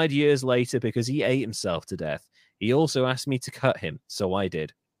 He died years later because he ate himself to death. He also asked me to cut him, so I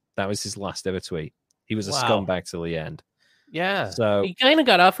did." That was his last ever tweet. He was a scumbag till the end. Yeah. So he kind of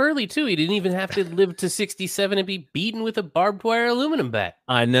got off early, too. He didn't even have to live to 67 and be beaten with a barbed wire aluminum bat.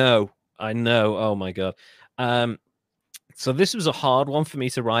 I know. Oh, my God. So this was a hard one for me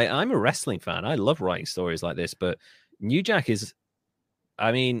to write. I'm a wrestling fan. I love writing stories like this, but New Jack is,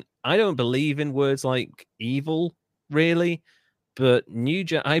 I mean, I don't believe in words like evil, really, but New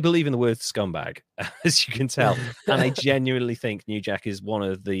Jack, I believe in the word scumbag, as you can tell. And I genuinely think New Jack is one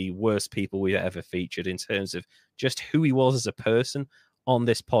of the worst people we've ever featured in terms of just who he was as a person on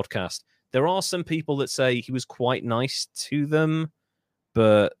this podcast. There are some people that say he was quite nice to them,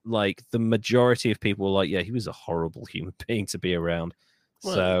 but like the majority of people were like, yeah, he was a horrible human being to be around.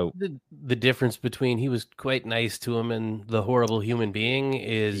 Well, so the difference between he was quite nice to him and the horrible human being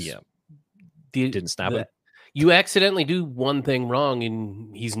is didn't stab him. You accidentally do one thing wrong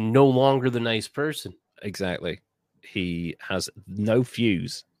and he's no longer the nice person. Exactly. He has no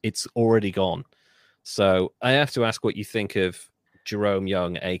fuse. It's already gone. So I have to ask what you think of Jerome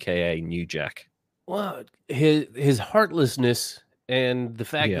Young, aka New Jack. Well, his heartlessness and the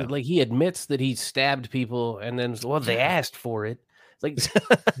fact that like he admits that he stabbed people and then they asked for it. Like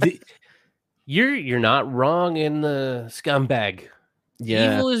you're not wrong in the scumbag.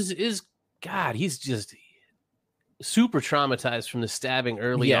 Yeah. Evil is God, he's just super traumatized from the stabbing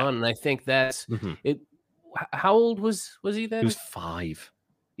early on, and I think that's it. How old was he then? He was 5.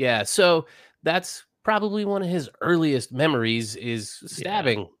 Yeah, so that's probably one of his earliest memories is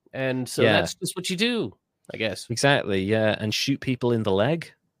stabbing, and so that's just what you do, I guess. Exactly, yeah, and shoot people in the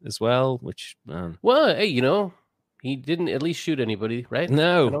leg as well, which well, hey, he didn't at least shoot anybody, right?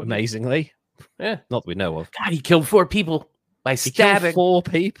 No, amazingly. Yeah. Not that we know of. God, he killed 4 people by stabbing. He killed 4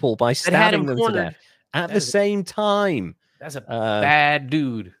 people by stabbing them to death at the same time. That's a bad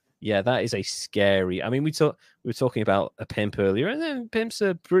dude. Yeah, that is a scary. I mean, we were talking about a Pimp earlier, and then Pimps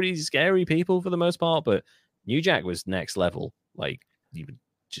are pretty scary people for the most part, but New Jack was next level. Like, you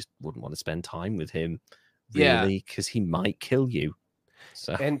just wouldn't want to spend time with him, really, because he might kill you.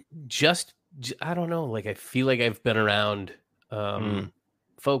 So, and I don't know, like I feel like I've been around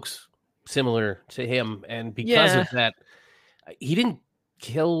folks similar to him, and because of that, he didn't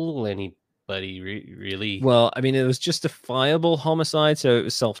kill anybody really. Well, I mean, it was justifiable homicide, so it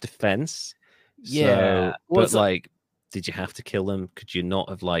was self-defense. Yeah. So, but like, did you have to kill them? Could you not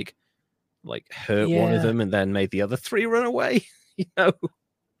have like hurt one of them and then made the other 3 run away? You know?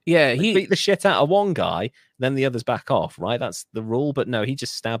 Yeah, he beat the shit out of one guy, then the others back off, right? That's the rule. But no, he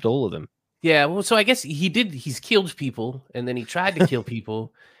just stabbed all of them. Yeah, well, so I guess he's killed people, and then he tried to kill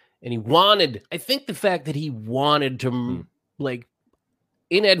people, and I think the fact that he wanted to, like,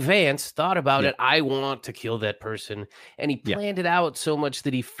 in advance, thought about it, I want to kill that person, and he planned it out so much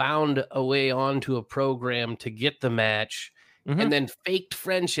that he found a way onto a program to get the match, and then faked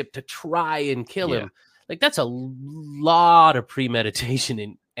friendship to try and kill him. Like, that's a lot of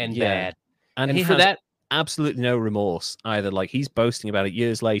premeditation and bad. And he for that, absolutely no remorse either. Like, he's boasting about it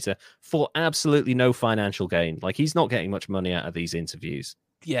years later for absolutely no financial gain. Like, he's not getting much money out of these interviews.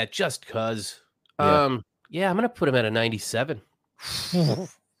 Yeah, just cause. I'm gonna put him at a 97.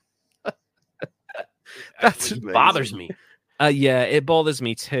 That bothers me. It bothers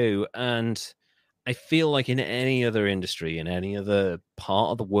me too. And I feel like in any other industry, in any other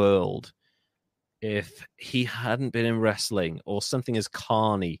part of the world, if he hadn't been in wrestling or something as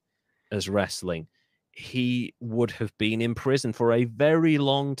carny as wrestling, he would have been in prison for a very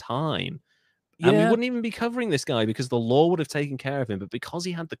long time. And we wouldn't even be covering this guy because the law would have taken care of him. But because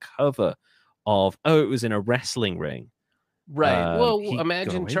he had the cover of, it was in a wrestling ring. Right. Well,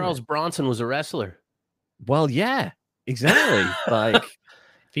 imagine Charles Bronson was a wrestler. Well, yeah, exactly. Like,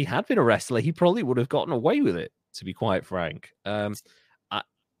 if he had been a wrestler, he probably would have gotten away with it, to be quite frank.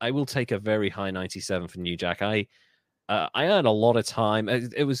 I will take a very high 97 for New Jack. I had a lot of time.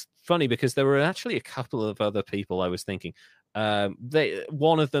 It was funny because there were actually a couple of other people I was thinking.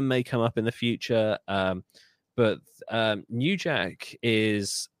 One of them may come up in the future, but New Jack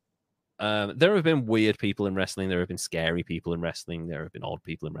is. There have been weird people in wrestling. There have been scary people in wrestling. There have been odd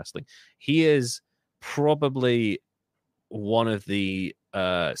people in wrestling. He is probably one of the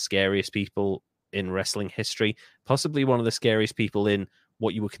scariest people in wrestling history. Possibly one of the scariest people in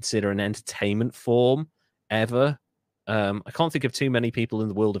what you would consider an entertainment form ever. I can't think of too many people in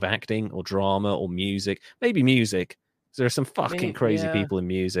the world of acting or drama or music. Maybe music. There are some fucking crazy people in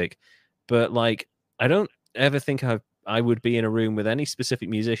music. But like, I don't ever think I would be in a room with any specific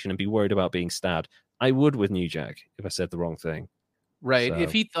musician and be worried about being stabbed. I would with New Jack if I said the wrong thing. Right. So,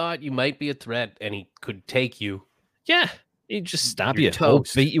 if he thought you might be a threat and he could take you. Yeah. He'd just stab you or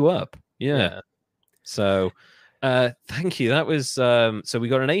beat you up. Yeah. So thank you. That was so we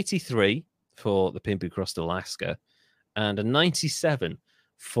got an 83 for the Pimp Who Crossed Alaska and a 97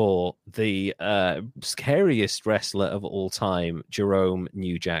 for the scariest wrestler of all time, Jerome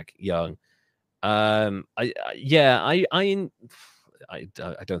New Jack Young. I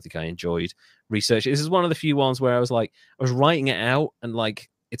don't think I enjoyed research. This is one of the few ones where I was writing it out, and like,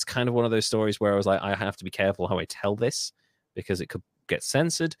 it's kind of one of those stories where I was like, I have to be careful how I tell this because it could get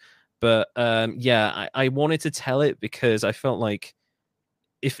censored. But I wanted to tell it because I felt like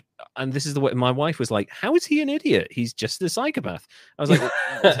and this is the way my wife was like, how is he an idiot? He's just a psychopath. I was like,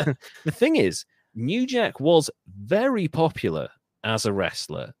 the thing is, New Jack was very popular as a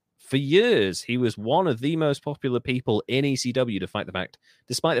wrestler. For years, he was one of the most popular people in ECW, despite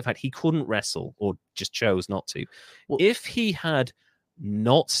the fact he couldn't wrestle or just chose not to. Well, if he had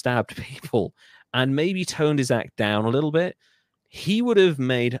not stabbed people and maybe toned his act down a little bit, he would have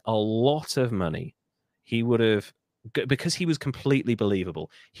made a lot of money. He would have, because he was completely believable.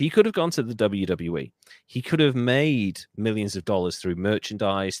 He could have gone to the WWE. He could have made millions of dollars through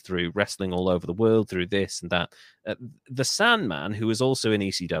merchandise, through wrestling all over the world, through this and that. The Sandman, who was also in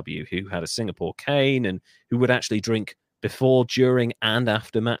ECW, who had a Singapore cane and who would actually drink before, during, and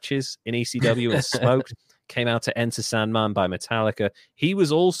after matches in ECW and smoked, came out to Enter Sandman by Metallica. He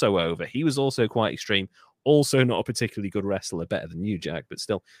was also over. He was also quite extreme. Also not a particularly good wrestler, better than New Jack, but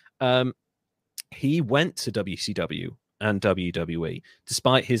still. He went to WCW and WWE,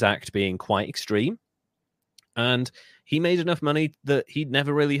 despite his act being quite extreme. And he made enough money that he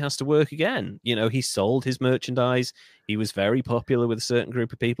never really has to work again. You know, he sold his merchandise. He was very popular with a certain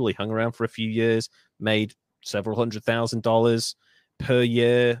group of people. He hung around for a few years, made several $100,000 per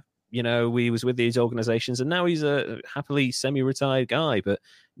year. You know, he was with these organizations, and now he's a happily semi-retired guy. But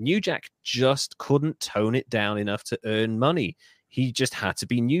New Jack just couldn't tone it down enough to earn money. He just had to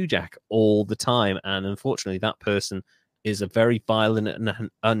be New Jack all the time. And unfortunately, that person is a very violent and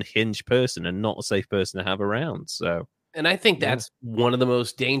unhinged person and not a safe person to have around. So, and I think that's one of the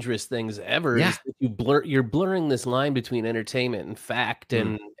most dangerous things ever. Is that you're blurring this line between entertainment and fact,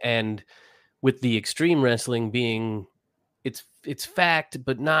 and with the extreme wrestling being it's fact,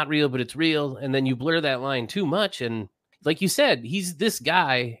 but not real, but it's real. And then you blur that line too much. And like you said, he's this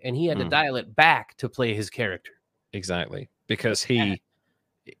guy and he had to dial it back to play his character. Exactly. Because he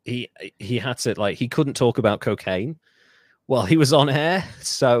had to, like, he couldn't talk about cocaine while he was on air.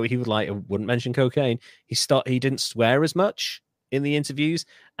 So he wouldn't mention cocaine. He didn't swear as much in the interviews,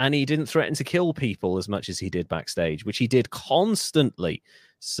 and he didn't threaten to kill people as much as he did backstage, which he did constantly.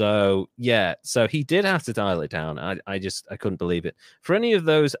 So yeah, so he did have to dial it down. I couldn't believe it. For any of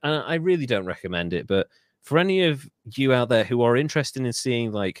those, and I really don't recommend it, but for any of you out there who are interested in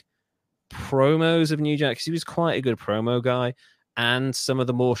seeing like promos of New Jack, because he was quite a good promo guy, and some of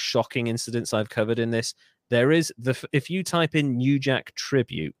the more shocking incidents I've covered in this, there is if you type in New Jack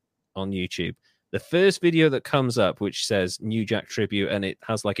tribute on YouTube, the first video that comes up, which says New Jack tribute, and it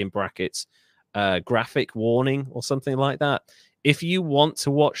has like in brackets, graphic warning or something like that. If you want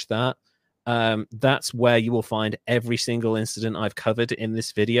to watch that, that's where you will find every single incident I've covered in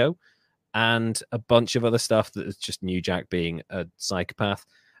this video, and a bunch of other stuff that is just New Jack being a psychopath.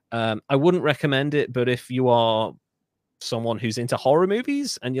 I wouldn't recommend it, but if you are someone who's into horror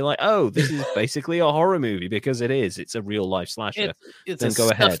movies and you're like, oh, this is basically a horror movie, because it's a real life slasher, it's then a go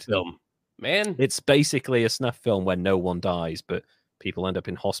snuff ahead. film, man. It's basically a snuff film where no one dies, but people end up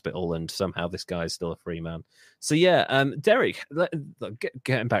in hospital, and somehow this guy is still a free man. So yeah, Derek,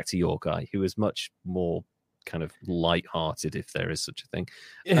 getting back to your guy, who is much more kind of light-hearted, if there is such a thing.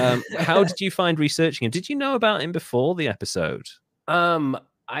 How did you find researching him? Did you know about him before the episode?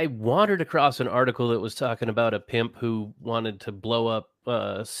 I wandered across an article that was talking about a pimp who wanted to blow up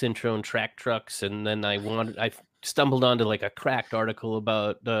Cintrone track trucks, and then I stumbled onto like a cracked article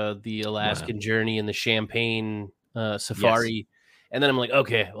about the Alaskan journey and the Champagne safari. Yes. And then I'm like,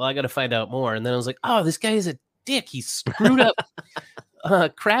 okay, well, I got to find out more. And then I was like, oh, this guy is a dick. He screwed up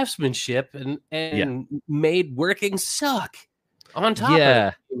craftsmanship and made working suck on top of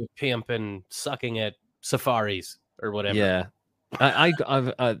it, pimp and sucking at safaris or whatever. Yeah.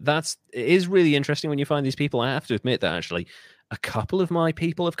 It is really interesting when you find these people. I have to admit that actually a couple of my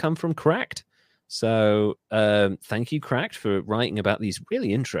people have come from Cracked. So thank you, Cracked, for writing about these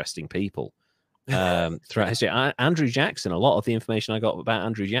really interesting people throughout history. Andrew Jackson, a lot of the information I got about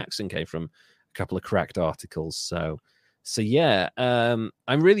Andrew Jackson came from a couple of Cracked articles. So yeah, I'm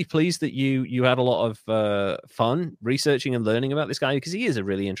really pleased that you had a lot of fun researching and learning about this guy, because he is a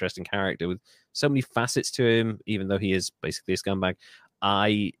really interesting character with so many facets to him, even though he is basically a scumbag.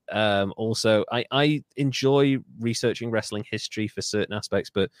 I enjoy researching wrestling history for certain aspects,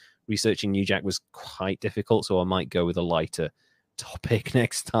 but researching New Jack was quite difficult, so I might go with a lighter topic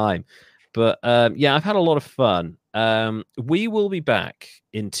next time. But yeah, I've had a lot of fun. We will be back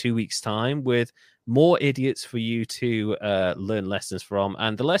in 2 weeks' time with more idiots for you to learn lessons from.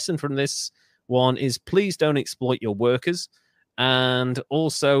 And the lesson from this one is, please don't exploit your workers. And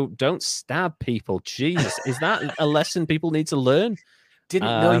also, don't stab people. Jesus, is that a lesson people need to learn?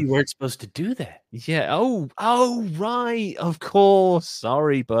 Didn't know you weren't supposed to do that. Yeah. Oh, right. Of course.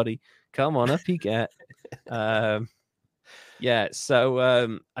 Sorry, buddy. Come on, up you get. Yeah.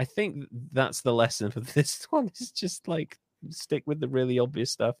 So I think that's the lesson for this one. Is just like stick with the really obvious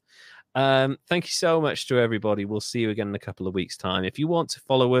stuff. Thank you so much to everybody. We'll see you again in a couple of weeks' time. If you want to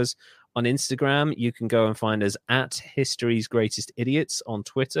follow us on Instagram, you can go and find us at History's Greatest Idiots on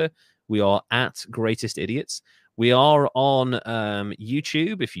Twitter. We are at Greatest Idiots. We are on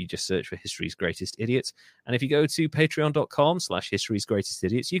YouTube if you just search for History's Greatest Idiots. And if you go to patreon.com/History's Greatest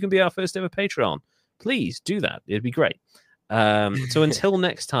Idiots, you can be our first ever Patreon. Please do that. It'd be great. So until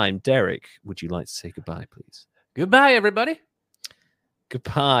next time, Derek, would you like to say goodbye, please? Goodbye, everybody.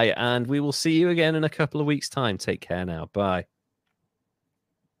 Goodbye, and we will see you again in a couple of weeks' time. Take care now. Bye.